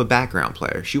Peyton's kind of a background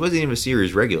player. She wasn't even a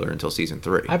series regular until season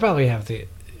 3. I probably have to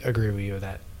agree with you with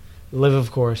that. Liv,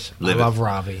 of course. Liv. I love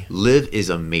Ravi. Liv is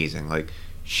amazing. Like,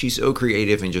 she's so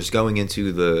creative and just going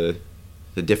into the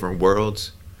different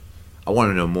worlds. I want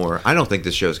to know more. I don't think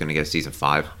this show's going to get season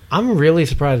 5. I'm really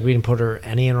surprised we didn't put her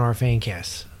any in our fan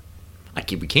cast.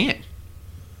 We can't.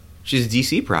 She's a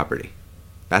DC property.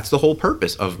 That's the whole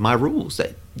purpose of my rules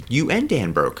that you and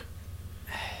Dan broke.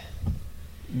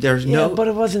 There's Yeah, no...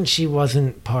 but she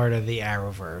wasn't part of the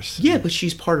Arrowverse. Yeah, but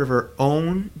she's part of her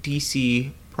own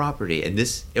DC property, and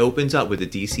this opens up with the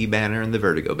DC banner and the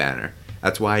Vertigo banner.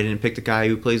 That's why I didn't pick the guy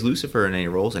who plays Lucifer in any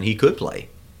roles, and he could play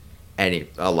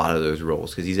a lot of those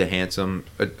roles because he's a handsome,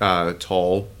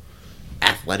 tall,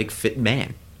 athletic, fit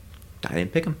man. I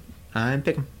didn't pick him.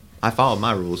 I followed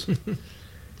my rules,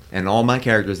 and all my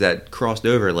characters that crossed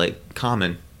over like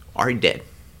Common are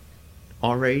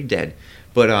already dead.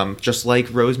 But just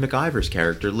like Rose McIver's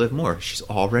character, Liv Moore, she's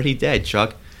already dead,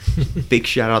 Chuck. Big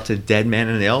shout out to Dead Man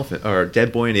and the Elephant, or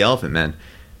Dead Boy and the Elephant Man.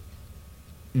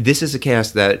 This is a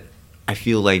cast that I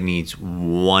feel like needs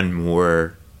one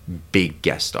more big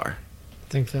guest star.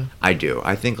 Think so? I do.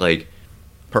 I think, like,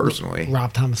 personally,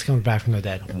 Rob Thomas comes back from the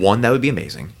dead. one, that would be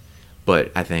amazing.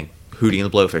 But I think Hootie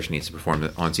and the Blowfish needs to perform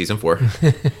on season 4.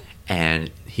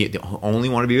 And he only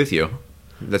want to be with you.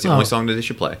 That's the only song that they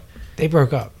should play. They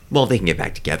broke up. Well, they can get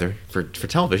back together for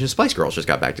television. Spice Girls just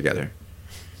got back together.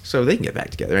 So they can get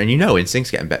back together. And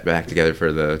NSYNC's getting back together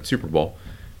for the Super Bowl.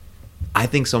 I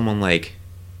think someone like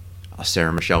a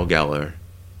Sarah Michelle Gellar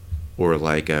or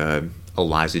like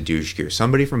Eliza Dushku,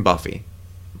 somebody from Buffy,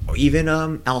 or even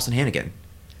Allison Hannigan.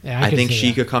 Yeah, I think see she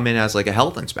that. could come in as like a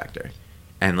health inspector.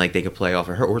 And like they could play off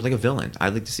of her, or like a villain.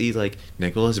 I'd like to see like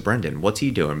Nicholas Brendan. What's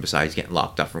he doing besides getting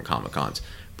locked up from Comic Cons?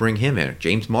 Bring him in.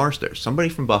 James Marster, somebody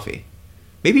from Buffy,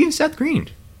 maybe even Seth Green.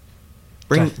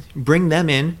 Bring them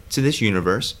in to this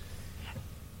universe.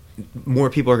 More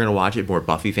people are going to watch it. More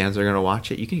Buffy fans are going to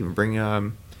watch it. You can even bring.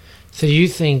 So you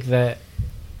think that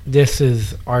this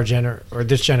is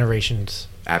this generation's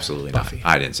Absolutely Buffy? not.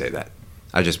 I didn't say that.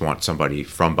 I just want somebody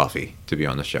from Buffy to be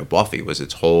on the show. Buffy was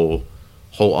its whole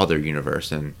other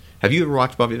universe. And have you ever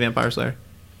watched Buffy the Vampire Slayer?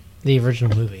 The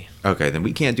original movie. Okay, then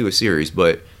we can't do a series,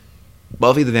 but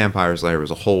Buffy the Vampire Slayer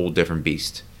was a whole different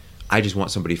beast. I just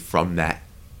want somebody from that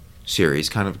series,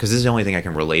 kind of, because this is the only thing I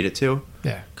can relate it to.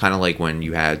 Yeah. Kind of like when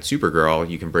you had Supergirl,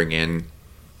 you can bring in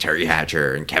Terry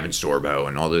Hatcher and Kevin Sorbo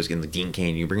and all those, and Dean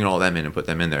Cain, you can bring in all them in and put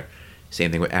them in there.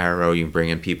 Same thing with Arrow, you can bring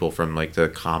in people from like the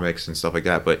comics and stuff like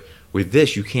that, but with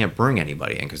this, you can't bring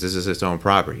anybody in because this is its own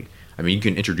property. I mean, you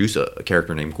can introduce a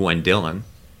character named Gwen Dillon,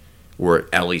 or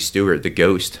Ellie Stewart, the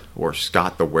Ghost, or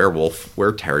Scott the Werewolf,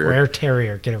 Were-Terrier.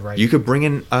 Were-Terrier, get it right. You could bring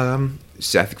in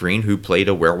Seth Green, who played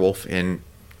a werewolf in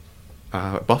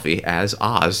Buffy as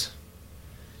Oz.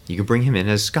 You could bring him in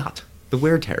as Scott the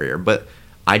Were-Terrier, but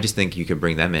I just think you could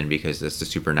bring them in because that's the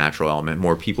supernatural element.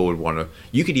 More people would want to.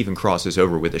 You could even cross this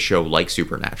over with a show like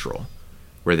Supernatural,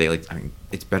 where they like. I mean,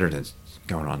 it's better than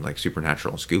going on like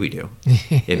Supernatural and Scooby Doo.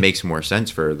 It makes more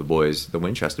sense for the boys, the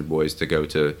Winchester boys, to go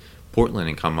to Portland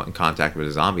and come in contact with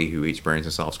a zombie who eats brains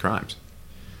and solves crimes.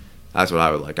 That's what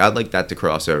I would like. I'd like that to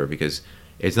cross over because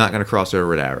it's not going to cross over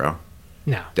with Arrow.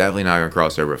 No. Definitely not going to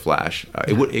cross over with Flash.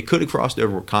 It could have crossed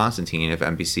over with Constantine if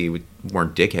NBC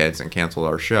weren't dickheads and canceled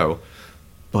our show.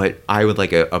 But I would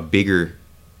like a bigger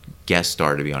guest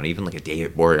star to be on, even like a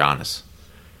David Boreanaz.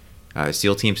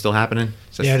 SEAL Team still happening?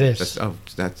 Yeah, it is.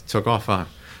 That took off, huh?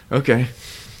 Okay.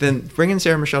 Then bring in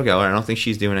Sarah Michelle Gellar. I don't think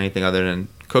she's doing anything other than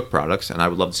cook products, and I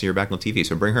would love to see her back on TV.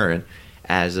 So bring her in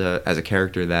as a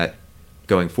character that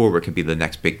going forward could be the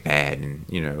next big bad, and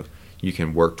you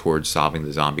can work towards solving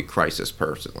the zombie crisis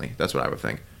personally. That's what I would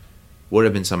think. What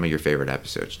have been some of your favorite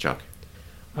episodes, Chuck?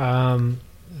 I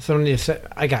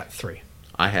got 3.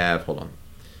 I have, hold on.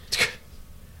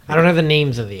 I don't have the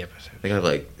names of the episodes. I think I have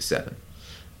like 7.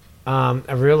 I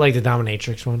really like the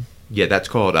Dominatrix one. Yeah, that's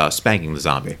called Spanking the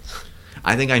Zombie.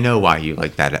 I think I know why you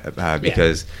like that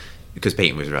because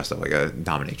Peyton was dressed up like a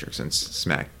dominatrix and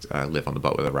smacked Liv on the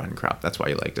butt with a riding crop. That's why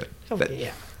you liked it.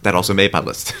 That also made my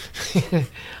list.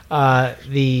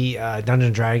 The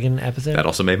Dungeon Dragon episode. That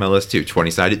also made my list too.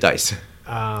 20-sided dice.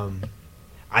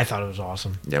 I thought it was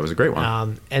awesome. Yeah, it was a great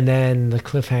one. And then the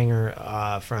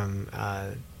cliffhanger from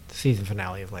the season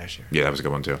finale of last year. Yeah, that was a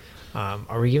good one too.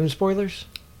 Are we giving spoilers?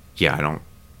 Yeah, I don't.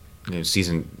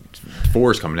 Season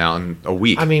 4 is coming out in a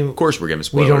week. I mean, of course we're giving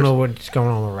spoilers. We don't know what's going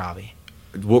on with Robbie.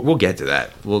 We'll get to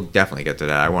that. We'll definitely get to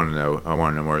that. I want to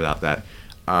know more about that.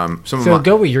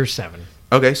 Go with your 7.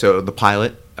 Okay, so the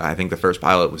pilot. I think the first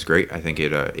pilot was great. I think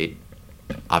it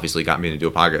obviously got me to do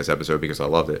a podcast episode because I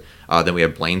loved it. Then we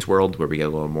have Blaine's World, where we get a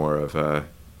little more of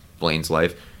Blaine's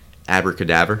life.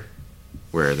 Abracadabra,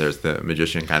 where there's the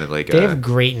magician kind of like... They have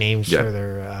great names for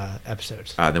their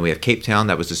episodes. Then we have Cape Town.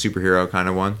 That was the superhero kind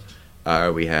of one.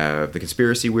 We have the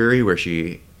Conspiracy Weary, where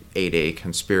she ate a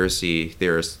conspiracy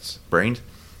theorist's brain.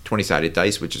 20-sided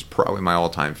dice, which is probably my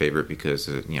all-time favorite because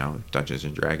Dungeons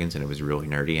and Dragons, and it was really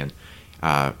nerdy. And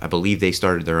I believe they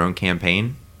started their own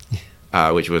campaign,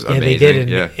 which was amazing. They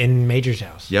did in Major's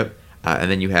house. Yep. And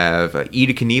then you have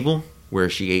Eda Knievel, where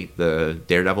she ate the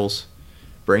Daredevil's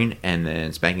brain, and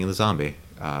then Spanking the Zombie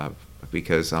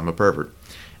because I'm a pervert.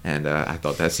 And I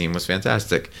thought that scene was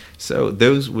fantastic. So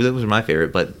those are my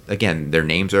favorite. But again, their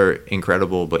names are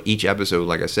incredible. But each episode,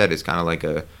 like I said, is kind of like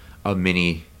a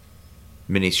mini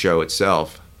show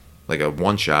itself, like a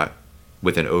one shot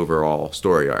with an overall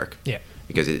story arc. Yeah.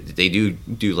 Because they do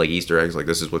like Easter eggs, like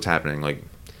this is what's happening. Like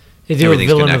they do a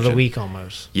villain of the week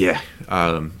almost. Yeah.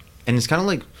 And it's kind of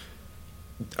like,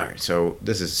 all right, so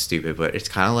this is stupid, but it's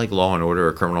kind of like Law and Order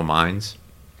or Criminal Minds,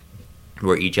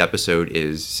 where each episode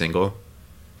is single.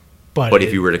 But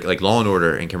if you were to, like, Law and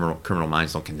Order and Criminal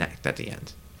Minds don't connect at the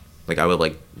end. Like, I would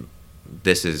like,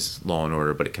 this is Law and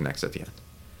Order, but it connects at the end.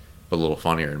 But a little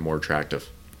funnier and more attractive.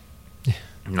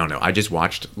 No, I just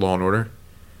watched Law and Order.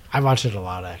 I watched it a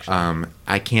lot, actually.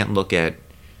 I can't look at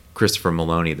Christopher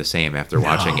Maloney the same after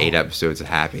watching 8 episodes of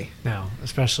Happy. No,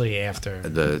 especially after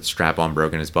the strap-on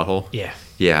broke in his butthole.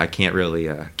 Yeah, I can't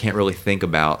really think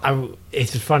about.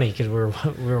 It's funny because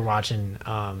we were watching.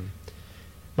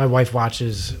 My wife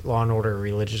watches Law and Order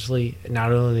religiously.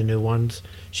 Not only the new ones,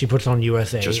 she puts on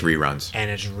USA. Just reruns. And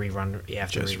it's rerun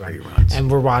after just rerun. Reruns. And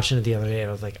we're watching it the other day. And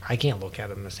I was like, I can't look at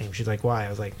them the same. She's like, why? I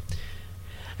was like,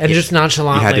 and just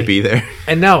nonchalantly. You had to be there.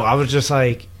 And no, I was just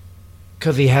like,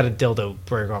 because he had a dildo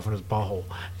break off in his butthole.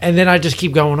 And then I just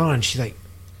keep going on. And she's like,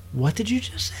 what did you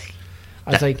just say?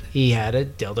 I was like, he had a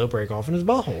dildo break off in his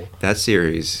butthole. That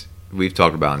series, we've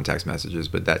talked about in text messages,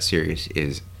 but that series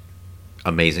is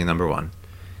amazing, number one.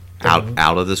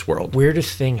 Out of this world.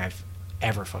 Weirdest thing I've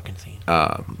ever fucking seen.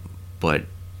 But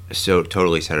so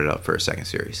totally set it up for a second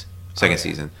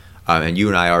season. And you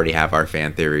and I already have our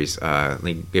fan theories.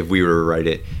 If we were to write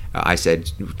it, I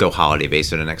said go holiday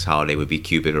based, so the next holiday would be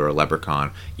Cupid or a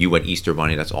Leprechaun. You went Easter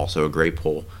Bunny. That's also a great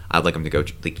pull. I'd like them to go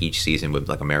like each season with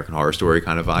like American Horror Story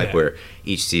kind of vibe, where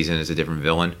each season is a different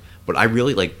villain. But I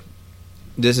really like.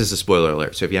 This is a spoiler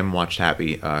alert, so if you haven't watched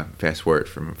Happy, fast forward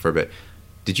for a bit.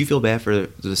 Did you feel bad for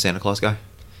the Santa Claus guy?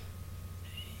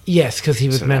 Yes, because he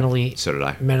was So did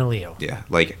I. mentally ill. Yeah,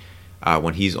 like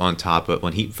when he's on top of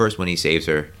when he saves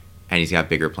her, and he's got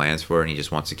bigger plans for her, and he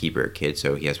just wants to keep her a kid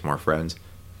so he has more friends.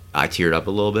 I teared up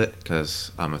a little bit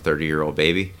because I'm a 30-year-old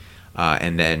baby,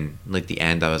 and then like the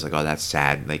end, I was like, oh, that's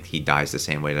sad. Like he dies the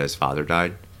same way that his father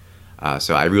died.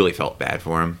 So I really felt bad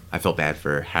for him. I felt bad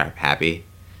for Happy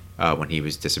when he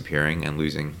was disappearing and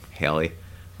losing Haley.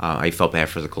 I felt bad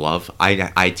for the glove.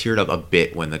 I teared up a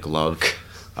bit when the glove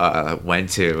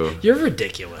went to... You're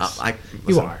ridiculous.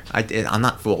 You are. I'm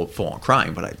not full on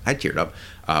crying, but I teared up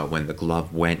when the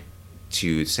glove went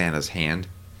to Santa's hand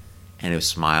and it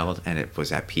smiled and it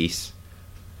was at peace.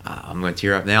 I'm going to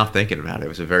tear up now thinking about it. It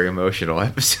was a very emotional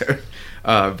episode.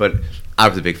 But I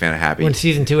was a big fan of Happy. When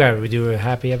season 2 would we do a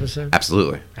Happy episode?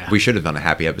 Absolutely. Yeah. We should have done a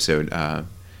Happy episode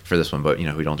for this one, but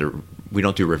we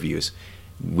don't do reviews.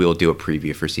 We'll do a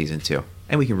preview for season 2,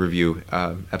 and we can review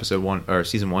episode 1 or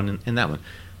season 1 in that one.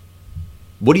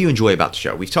 What do you enjoy about the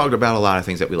show? We've talked about a lot of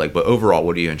things that we like, but overall,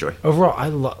 what do you enjoy? Overall, I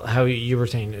love how you were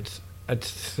saying it's a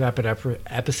separate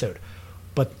episode,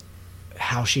 but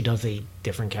how she does a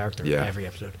different character every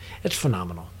episode, it's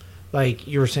phenomenal. Like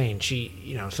you were saying,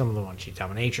 she, some of the ones she's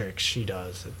dominatrix, she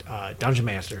does Dungeon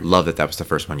Master. Love that was the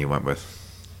first one you went with.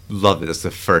 Love it. That's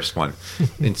the first one.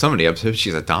 In some of the episodes,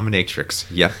 she's a dominatrix.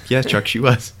 Yep. Yeah, Chuck, she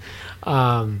was.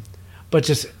 But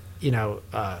just,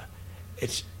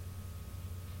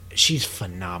 she's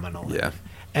phenomenal. Yeah.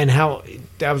 And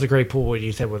that was a great pull what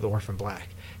you said with Orphan Black.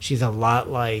 She's a lot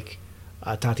like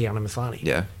Tatiana Maslany.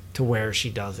 Yeah. To where she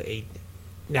does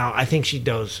now I think she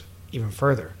does even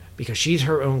further because she's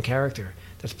her own character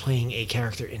that's playing a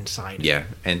character inside. Yeah,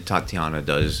 and Tatiana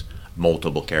does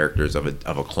multiple characters of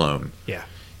a clone. Yeah.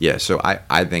 Yeah, so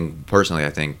I think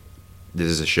this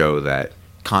is a show that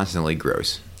constantly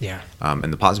grows. Yeah.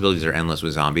 And the possibilities are endless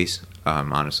with zombies.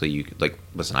 Honestly, you could,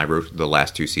 listen, I wrote the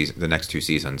next two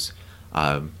seasons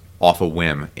off a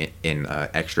whim in an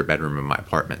extra bedroom in my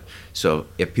apartment. So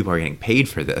if people are getting paid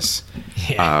for this,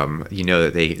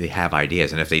 that they have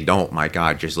ideas. And if they don't, my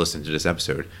God, just listen to this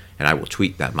episode and I will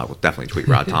tweet them. I will definitely tweet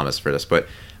Rod Thomas for this. But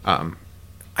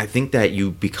I think that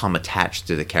you become attached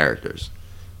to the characters.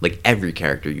 Like every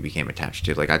character you became attached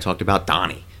to. Like I talked about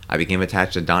Donnie. I became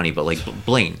attached to Donnie, but like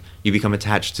Blaine, you become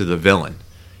attached to the villain.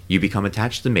 You become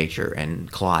attached to Major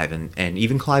and Clive and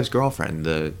even Clive's girlfriend,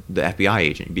 the FBI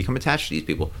agent. You become attached to these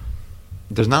people.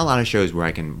 There's not a lot of shows where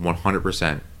I can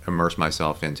 100% immerse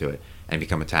myself into it and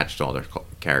become attached to all their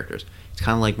characters. It's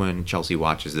kind of like when Chelsea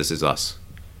watches This Is Us.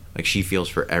 Like she feels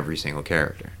for every single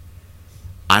character.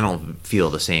 I don't feel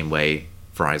the same way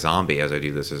for iZombie as I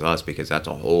do This Is Us because that's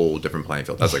a whole different playing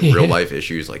field. That's like real life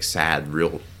issues, like sad,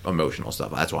 real emotional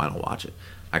stuff. That's why I don't watch it.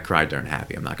 I cried during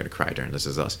Happy. I'm not going to cry during This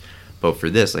Is Us. But for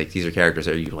this, like these are characters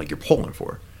that you're pulling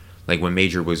for. Like when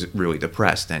Major was really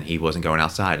depressed and he wasn't going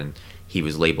outside and he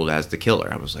was labeled as the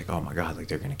killer. I was like, oh my God, like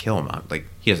they're going to kill him. Like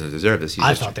he doesn't deserve this.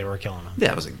 I thought they were killing him.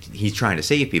 Yeah, I was like, he's trying to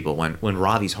save people. When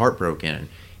Ravi's heartbroken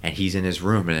and he's in his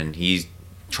room and he's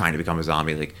trying to become a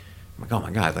zombie, like, I'm like, oh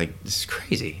my God, like this is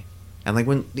crazy. And like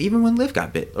when Liv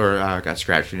got bit or got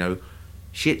scratched,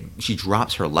 she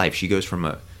drops her life. She goes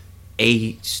from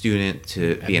a student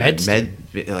to being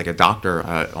like a doctor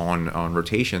on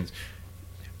rotations,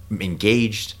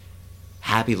 engaged,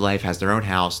 happy life, has their own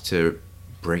house, to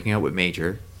breaking up with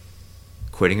Major,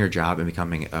 quitting her job and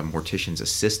becoming a mortician's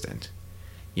assistant.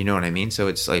 You know what I mean? So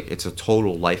it's like it's a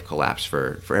total life collapse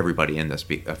for everybody in this,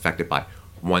 affected by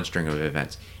one string of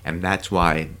events. And that's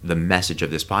why the message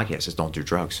of this podcast is don't do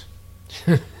drugs.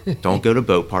 Don't go to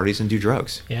boat parties and do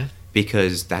drugs. Yeah.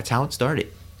 Because that's how it started.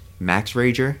 Max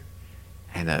Rager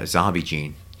and a zombie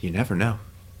gene. You never know.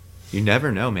 You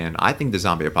never know, man. I think the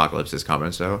zombie apocalypse is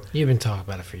coming, so... You've been talking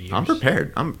about it for years. I'm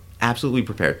prepared. I'm absolutely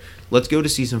prepared. Let's go to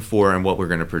season 4 and what we're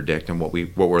going to predict and what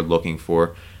we're looking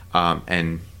for.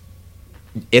 And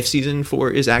if season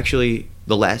 4 is actually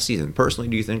the last season. Personally,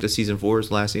 do you think that season 4 is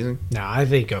the last season? No, I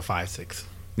think go 5, 6.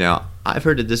 Now, I've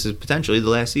heard that this is potentially the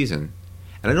last season.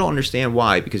 And I don't understand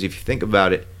why, because if you think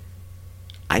about it,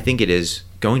 I think it is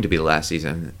going to be the last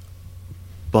season.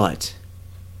 But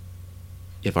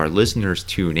if our listeners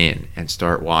tune in and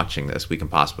start watching this, we can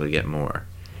possibly get more.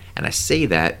 And I say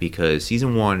that because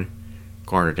season 1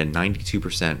 garnered a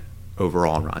 92%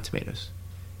 overall on Rotten Tomatoes.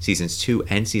 Seasons 2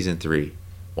 and season 3,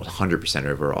 100%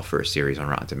 overall for a series on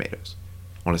Rotten Tomatoes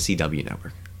on a CW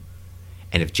network.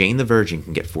 And if Jane the Virgin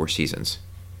can get 4 seasons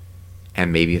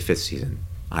and maybe a 5th season,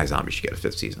 iZombie should get a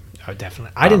 5th season. Oh,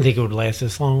 definitely. I didn't think it would last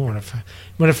this long.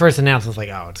 When it first announced, I was like,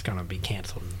 oh, it's going to be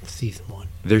canceled in season 1.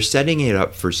 They're setting it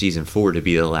up for season 4 to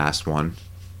be the last one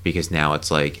because now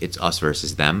it's like it's us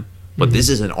versus them. But this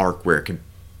is an arc where it can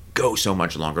go so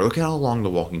much longer. Look at how long The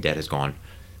Walking Dead has gone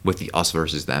with the us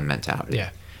versus them mentality.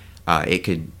 Yeah.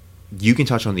 You can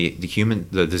touch on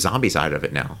the zombie side of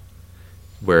it now,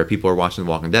 where people are watching The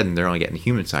Walking Dead and they're only getting the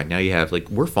human side. Now you have, like,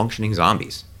 we're functioning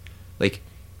zombies. Like,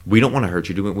 we don't want to hurt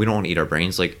you. We don't want to eat our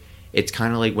brains. Like, it's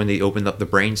kind of like when they opened up the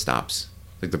brain stops,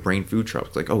 like the brain food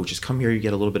trucks. Like, oh, just come here, you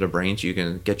get a little bit of brain so you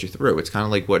can get you through. It's kind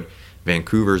of like what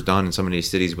Vancouver's done in some of these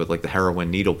cities with, like, the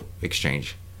heroin needle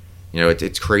exchange.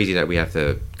 It's crazy that we have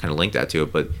to kind of link that to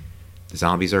it, but the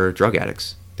zombies are drug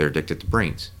addicts. They're addicted to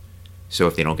brains. So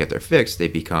if they don't get their fix, they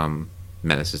become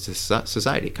menaces to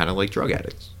society, kind of like drug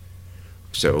addicts.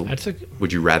 So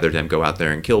would you rather them go out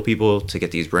there and kill people to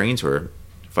get these brains, or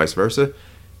vice versa?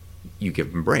 You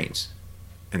give them brains.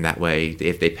 And that way,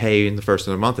 if they pay in the first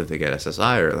of the month, if they get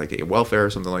SSI or like they get welfare or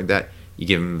something like that, you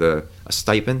give them a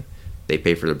stipend, they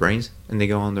pay for the brains, and they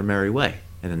go on their merry way.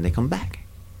 And then they come back.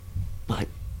 But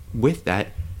with that,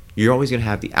 you're always going to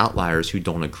have the outliers who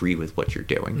don't agree with what you're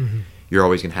doing. Mm-hmm. You're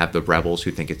always going to have the rebels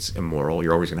who think it's immoral.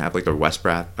 You're always going to have like the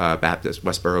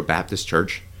Westboro Baptist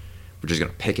Church, which is going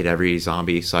to picket every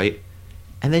zombie site.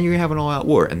 And then you're going to have an all-out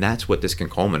war. And that's what this can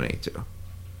culminate to.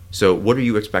 So what are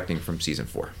you expecting from season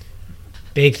 4?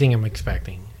 Big thing I'm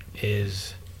expecting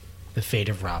is the fate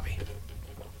of Robbie.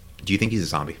 Do you think he's a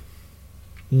zombie?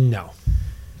 No.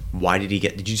 Why did he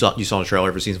get... You saw the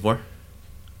trailer for season 4?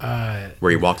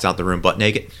 Where he walks out the room butt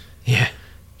naked? Yeah.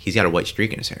 He's got a white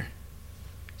streak in his hair.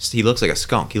 He looks like a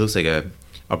skunk. He looks like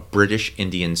a British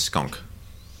Indian skunk.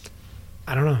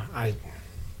 I don't know.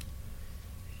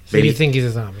 So Maybe- you think he's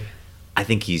a zombie? I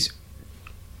think he's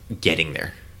getting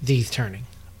there. He's turning.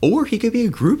 Or he could be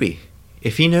a groupie.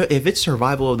 If it's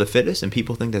survival of the fittest and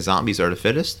people think that zombies are the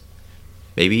fittest,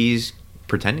 maybe he's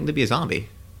pretending to be a zombie.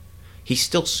 He's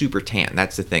still super tan.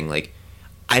 That's the thing. Like,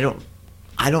 I don't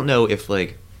know if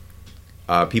like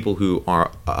people who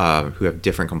have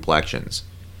different complexions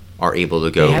are able to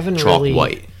go chalk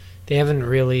white. They haven't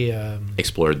really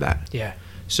explored that. Yeah.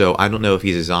 So I don't know if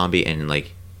he's a zombie and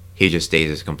like he just stays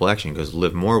his complexion, because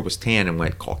Liv Moore was tan and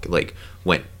went caulk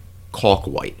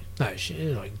white. No,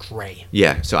 she's like gray.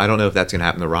 Yeah, so I don't know if that's gonna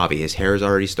happen to Robbie. His hair is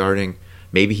already starting.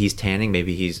 Maybe he's tanning.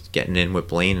 Maybe he's getting in with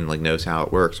Blaine and like knows how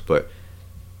it works. But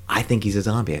I think he's a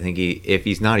zombie. I think if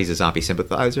he's not, he's a zombie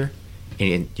sympathizer,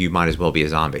 and you might as well be a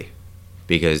zombie,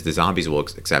 because the zombies will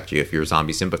accept you. If you're a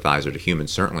zombie sympathizer, the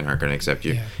humans certainly aren't going to accept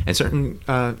you. Yeah. And certain,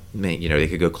 they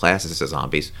could go classes as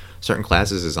zombies. Certain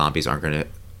classes of zombies aren't going to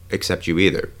accept you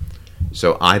either.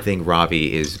 So I think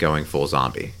Robbie is going full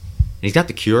zombie, and he's got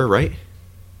the cure, right?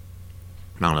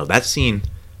 I don't know. That scene,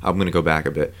 I'm going to go back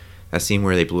a bit. That scene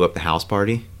where they blew up the house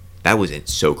party, that was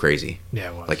so crazy.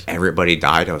 Yeah, it was. Like, everybody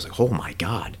died. I was like, oh my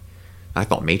God. I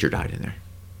thought Major died in there.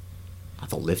 I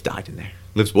thought Liv died in there.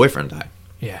 Liv's boyfriend died.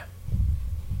 Yeah.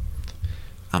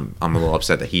 I'm a little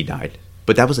upset that he died.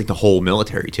 But that was like the whole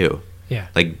military too. Yeah.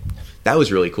 Like, that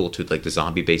was really cool too. Like the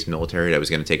zombie-based military that was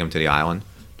going to take them to the island.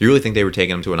 Do you really think they were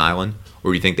taking them to an island,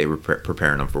 or do you think they were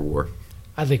preparing them for war?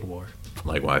 I think war.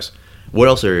 Likewise. What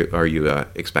else are you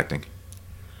expecting?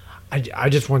 I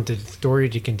just want the story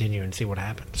to continue and see what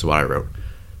happens. So what I wrote: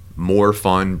 more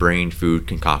fun brain food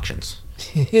concoctions.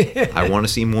 I want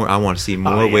to see more. I want to see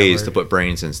more ways to put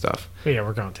brains in stuff. Yeah,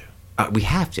 we're going to. We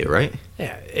have to, right?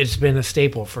 Yeah, it's been a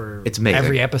staple for It's amazing.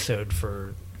 every episode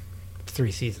for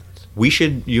 3 seasons.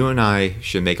 You and I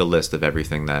should make a list of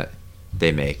everything that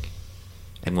they make,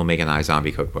 and we'll make an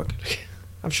iZombie cookbook.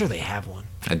 I'm sure they have one.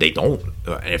 And they don't.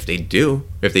 And if they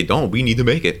don't, we need to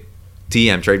make it.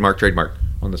 TM, trademark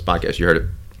on this podcast. You heard it.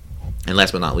 And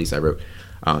last but not least, I wrote,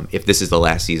 if this is the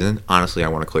last season, honestly, I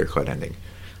want a clear-cut ending.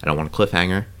 I don't want a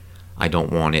cliffhanger. I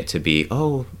don't want it to be,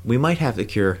 oh, we might have the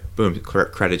cure. Boom,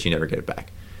 credits, you never get it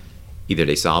back. Either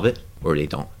they solve it or they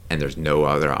don't. And there's no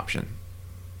other option.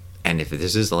 And if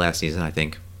this is the last season, I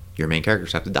think your main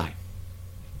characters have to die.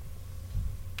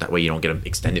 That way you don't get an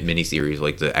extended miniseries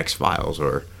like the X-Files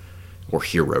or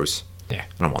Heroes. Yeah.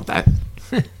 I don't want that.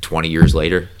 20 years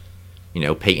later,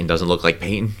 Peyton doesn't look like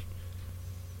Peyton.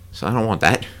 So I don't want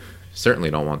that. Certainly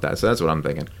don't want that. So that's what I'm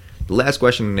thinking. The last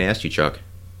question I'm going to ask you, Chuck.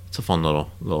 It's a fun little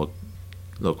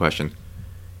question.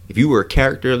 If you were a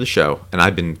character of the show, and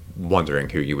I've been wondering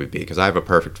who you would be, because I have a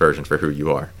perfect version for who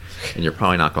you are, and you're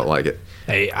probably not going to like it.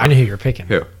 Hey, I know who you're picking.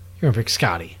 Who? You're going to pick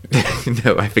Scotty.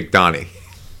 No, I picked Donnie.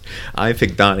 I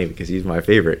picked Donnie because he's my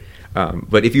favorite.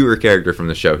 But if you were a character from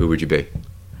the show, who would you be?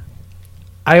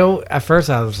 At first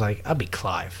I was like, I'd be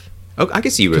Clive. Oh, I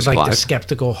could see you as like Clive. the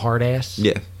skeptical hard ass.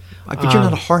 Yeah. But you're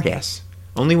not a hard ass.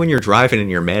 Only when you're driving and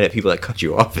you're mad at people that cut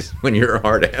you off is when you're a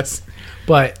hard ass.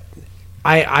 But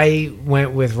I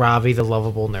went with Robbie, the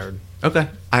lovable nerd. Okay.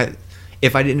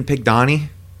 If I didn't pick Donnie,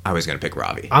 I was going to pick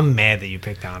Robbie. I'm mad that you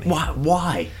picked Donnie.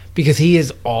 Why? Because he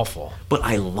is awful. But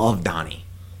I love Donnie.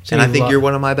 So and I think you're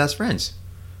one of my best friends.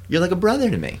 You're like a brother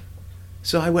to me.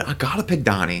 So I got to pick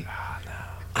Donnie. Oh, no.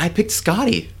 I picked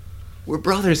Scotty. We're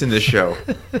brothers in this show.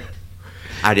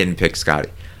 I didn't pick Scotty.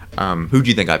 Who do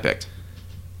you think I picked?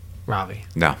 Robbie.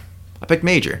 No. I picked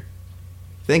Major.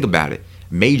 Think about it.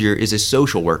 Major is a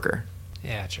social worker.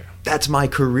 Yeah, true. That's my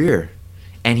career.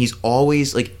 And he's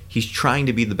always, he's trying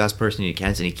to be the best person he can,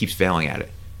 and he keeps failing at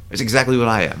it. That's exactly what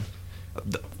I am.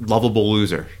 The lovable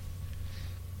loser.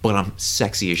 But I'm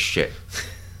sexy as shit.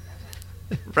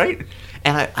 Right?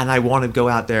 And I want to go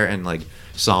out there and,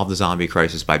 solve the zombie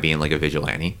crisis by being, a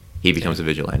vigilante. He becomes a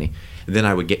vigilante. And then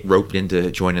I would get roped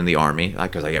into joining the army,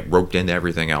 because I get roped into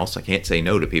everything else. I can't say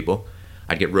no to people.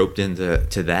 I'd get roped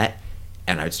into that,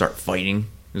 and I'd start fighting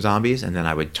zombies, and then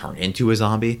I would turn into a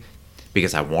zombie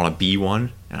because I want to be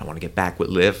one, and I want to get back with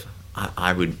Liv.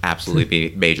 I would absolutely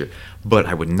be Major. But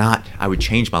I would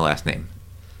change my last name.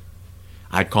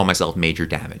 I'd call myself Major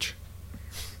Damage.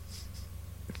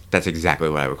 That's exactly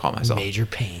what I would call myself. Major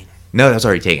Pain. No, that's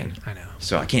already taken. I know.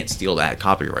 So I can't steal that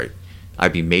copyright.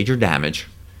 I'd be Major Damage.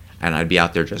 and I'd be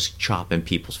out there just chopping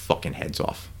people's fucking heads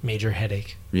off. Major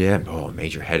headache. Yeah,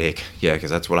 major headache. Yeah,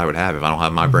 because that's what I would have if I don't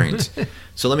have my brains.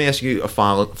 So let me ask you a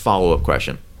follow-up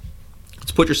question.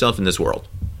 Let's put yourself in this world.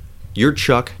 You're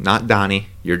Chuck, not Donnie.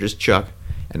 You're just Chuck,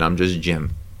 and I'm just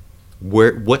Jim.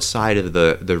 What side of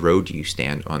the road do you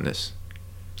stand on this?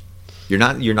 You're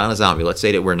not a zombie. Let's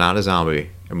say that we're not a zombie,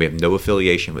 and we have no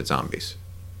affiliation with zombies.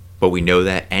 But we know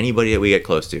that anybody that we get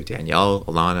close to, Danielle,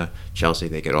 Alana, Chelsea,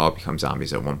 they could all become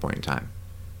zombies at one point in time.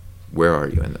 Where are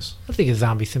you in this? I think a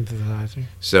zombie sympathizer.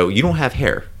 So you don't have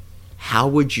hair. How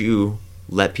would you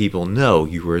let people know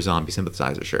you were a zombie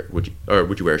sympathizer shirt? Would you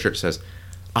wear a shirt that says,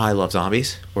 "I love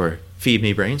zombies" or "Feed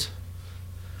me brains"?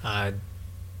 Down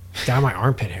my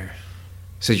armpit hair.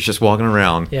 So you're just walking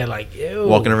around. Yeah, like ew.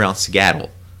 Walking around Seattle,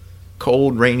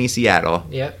 cold, rainy Seattle.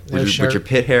 Yep. With your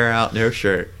pit hair out, no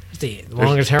shirt. The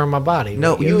longest hair on my body.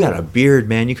 No, like, you got a beard,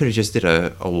 man. You could have just did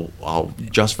a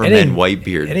just for men white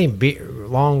beard. It ain't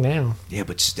long now. Yeah,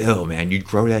 but still, man, you'd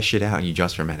grow that shit out and you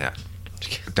just for men out.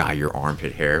 Dye your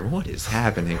armpit hair. What is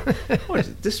happening? What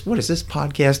is this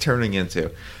podcast turning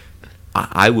into?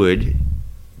 I would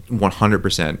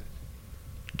 100%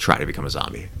 try to become a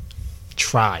zombie.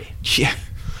 Try. Yeah.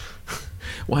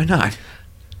 Why not?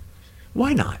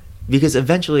 Why not? Because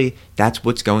eventually that's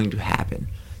what's going to happen.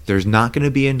 There's not going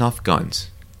to be enough guns.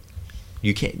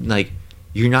 You can't, like,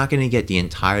 you're not going to get the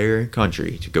entire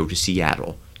country to go to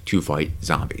Seattle to fight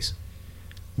zombies.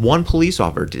 One police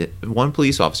officer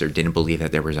didn't believe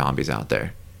that there were zombies out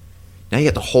there. Now you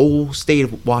got the whole state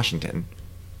of Washington.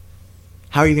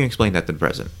 How are you going to explain that to the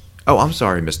president? Oh, I'm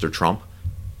sorry, Mr. Trump.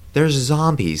 There's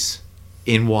zombies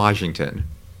in Washington.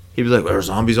 He'd be like, there's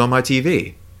zombies on my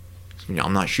TV.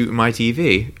 I'm not shooting my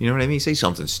TV. You know what I mean? Say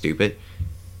something stupid.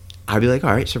 I'd be like,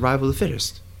 all right, survival of the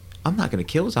fittest. I'm not going to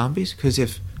kill zombies, because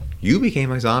if you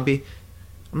became a zombie,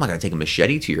 I'm not going to take a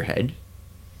machete to your head.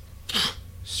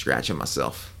 Scratching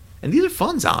myself. And these are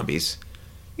fun zombies.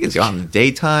 You guys go out in the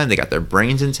daytime. They got their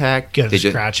brains intact. Go to the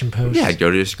scratching post. Yeah,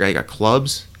 go to the scratch. Got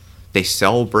clubs. They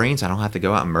sell brains. I don't have to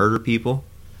go out and murder people.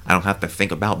 I don't have to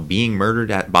think about being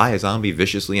murdered by a zombie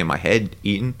viciously in my head,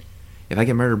 eaten. If I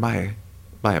get murdered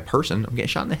by a person, I'm getting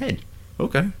shot in the head.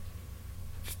 Okay.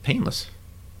 Painless.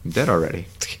 I'm dead already.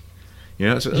 You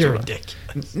know, you're a dick.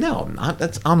 No, I'm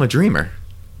not. I'm a dreamer.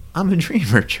 I'm a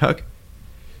dreamer, Chuck.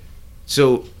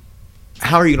 So,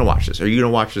 how are you going to watch this? Are you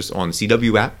going to watch this on the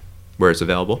CW app, where it's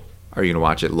available? Are you going to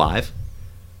watch it live?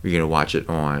 Are you going to watch it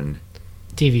on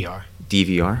DVR?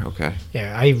 DVR, okay.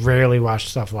 Yeah, I rarely watch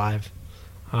stuff live.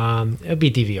 It'll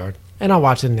be DVR'd, and I'll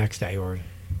watch it the next day or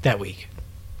that week.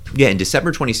 Yeah, and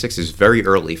December 26th is very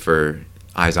early for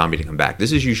iZombie to come back.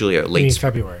 This is usually a late...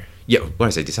 February. Yeah, what did I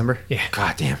say, December? Yeah.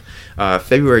 God damn.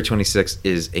 February 26th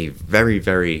is a very,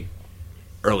 very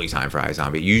early time for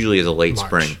iZombie. It usually is a late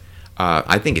spring.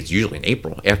 I think it's usually in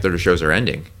April, after the shows are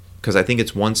ending. Because I think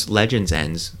it's once Legends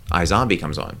ends, iZombie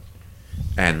comes on.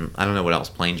 And I don't know what else.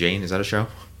 Plain Jane, is that a show?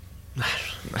 I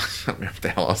don't know what the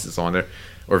hell else is on there.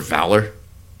 Or Valor.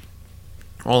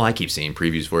 All I keep seeing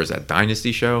previews for is that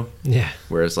Dynasty show. Yeah.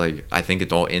 Where it's like, I think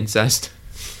it's all incest.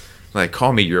 Like,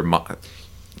 call me your mom.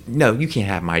 No, you can't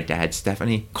have my dad,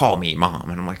 Stephanie. Call me mom.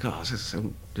 And I'm like, oh, this is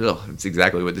so... Ugh. It's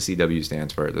exactly what the CW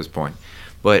stands for at this point.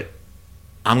 But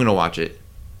I'm going to watch it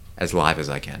as live as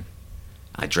I can.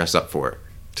 I dress up for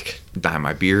it. Dye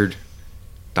my beard.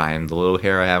 Dyeing the little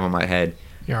hair I have on my head.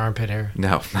 Your armpit hair.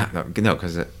 No,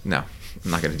 because no,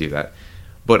 I'm not going to do that.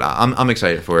 But I'm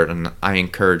excited for it, and I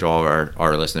encourage all of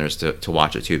our listeners to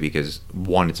watch it too, because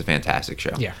one, it's a fantastic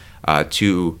show. Yeah.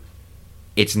 Two,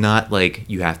 it's not like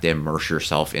you have to immerse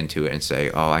yourself into it and say,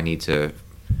 oh, I need to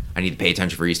pay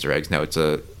attention for Easter eggs. No, it's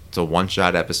a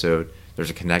one-shot episode.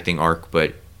 There's a connecting arc,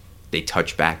 but they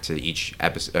touch back to each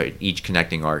episode, each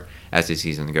connecting arc as the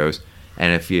season goes.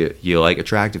 And if you like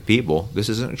attractive people, this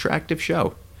is an attractive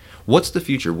show. What's the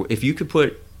future? If you could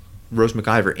put Rose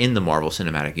McIver in the Marvel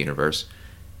Cinematic Universe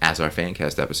as our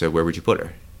Fancast episode, where would you put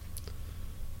her?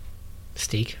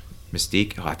 Mystique?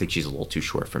 Oh, I think she's a little too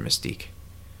short for Mystique.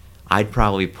 I'd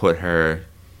probably put her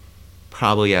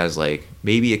as like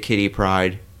maybe a Kitty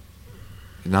Pryde.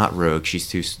 Not Rogue. She's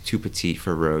too petite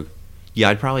for Rogue. Yeah,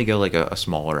 I'd probably go like a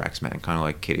smaller X-Men, kind of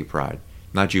like Kitty Pryde.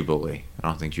 Not Jubilee. I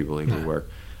don't think Jubilee would work.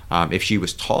 If she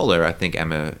was taller, I think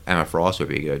Emma Frost would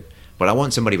be good. But I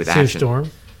want somebody with action. Storm?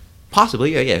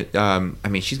 Possibly, yeah. I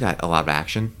mean, she's got a lot of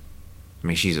action. I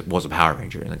mean, she was a Power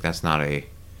Ranger. Like, that's not a...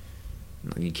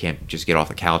 You can't just get off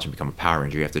the couch and become a Power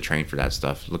Ranger. You have to train for that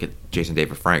stuff. Look at Jason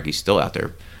David Frank. He's still out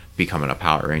there becoming a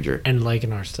Power Ranger. And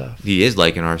liking our stuff. He is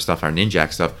liking our stuff, our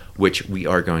Ninjak stuff, which we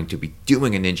are going to be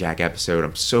doing a Ninjak episode.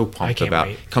 I'm so pumped about.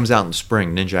 Wait. Comes out in the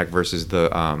spring, Ninjak versus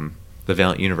the the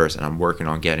Valiant universe, and I'm working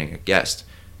on getting a guest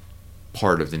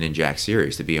part of the Ninjak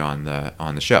series to be on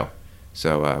the show.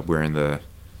 So we're in the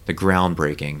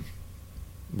groundbreaking.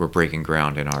 We're breaking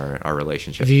ground in our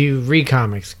relationship. If you read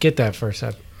comics, get that first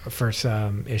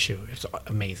issue. It's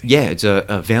amazing. Yeah, it's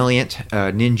a Valiant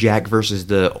Ninjak versus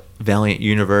the Valiant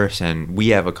universe, and we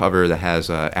have a cover that has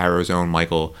Arrow's own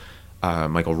Michael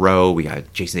Rowe. We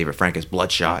got Jason David Frank as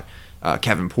Bloodshot,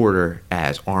 Kevin Porter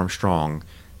as Armstrong.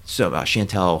 So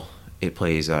Chantel, it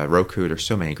plays Roku. There's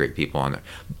so many great people on there.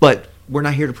 But we're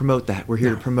not here to promote that. We're here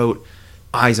to promote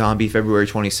iZombie, February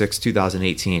 26,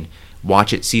 2018.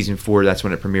 Watch it, season 4. That's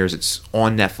when it premieres. It's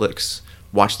on Netflix.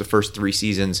 Watch the first 3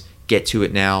 seasons. Get to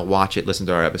it now. Watch it. Listen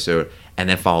to our episode. And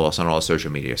then follow us on all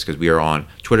social medias, because we are on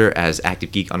Twitter as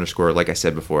 @ActiveGeek_. Like I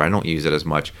said before, I don't use it as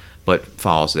much, but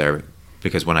follow us there,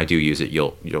 because when I do use it,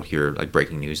 you'll hear like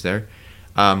breaking news there.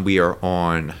 We are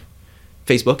on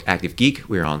Facebook, Active Geek.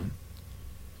 Where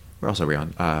else are we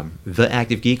on? The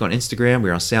Active Geek on Instagram.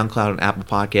 We're on SoundCloud and Apple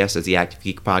Podcasts as the Active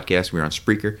Geek Podcast. We're on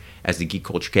Spreaker as the Geek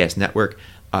Culture Cast Network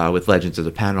with Legends of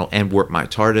the Panel and Warp My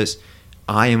TARDIS.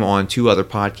 I am on 2 other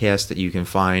podcasts that you can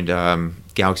find,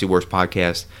 Galaxy Wars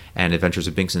Podcast and Adventures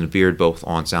of Binks and the Beard, both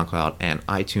on SoundCloud and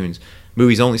iTunes.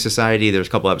 Movies Only Society, there's a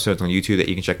couple episodes on YouTube that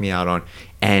you can check me out on.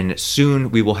 And soon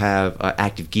we will have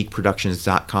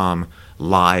ActiveGeekProductions.com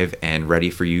live and ready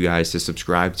for you guys to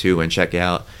subscribe to and check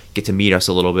out. Get to meet us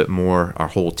a little bit more, our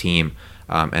whole team,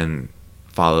 and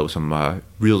follow some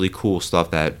really cool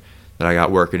stuff that I got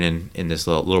working in this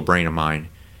little brain of mine.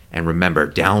 And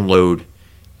remember, download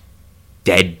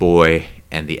Dead Boy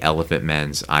and the Elephant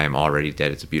Men's I Am Already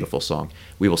Dead. It's a beautiful song.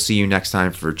 We will see you next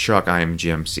time. For Chuck, I am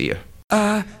Jim. See ya.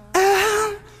 I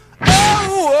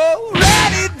am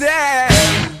already dead.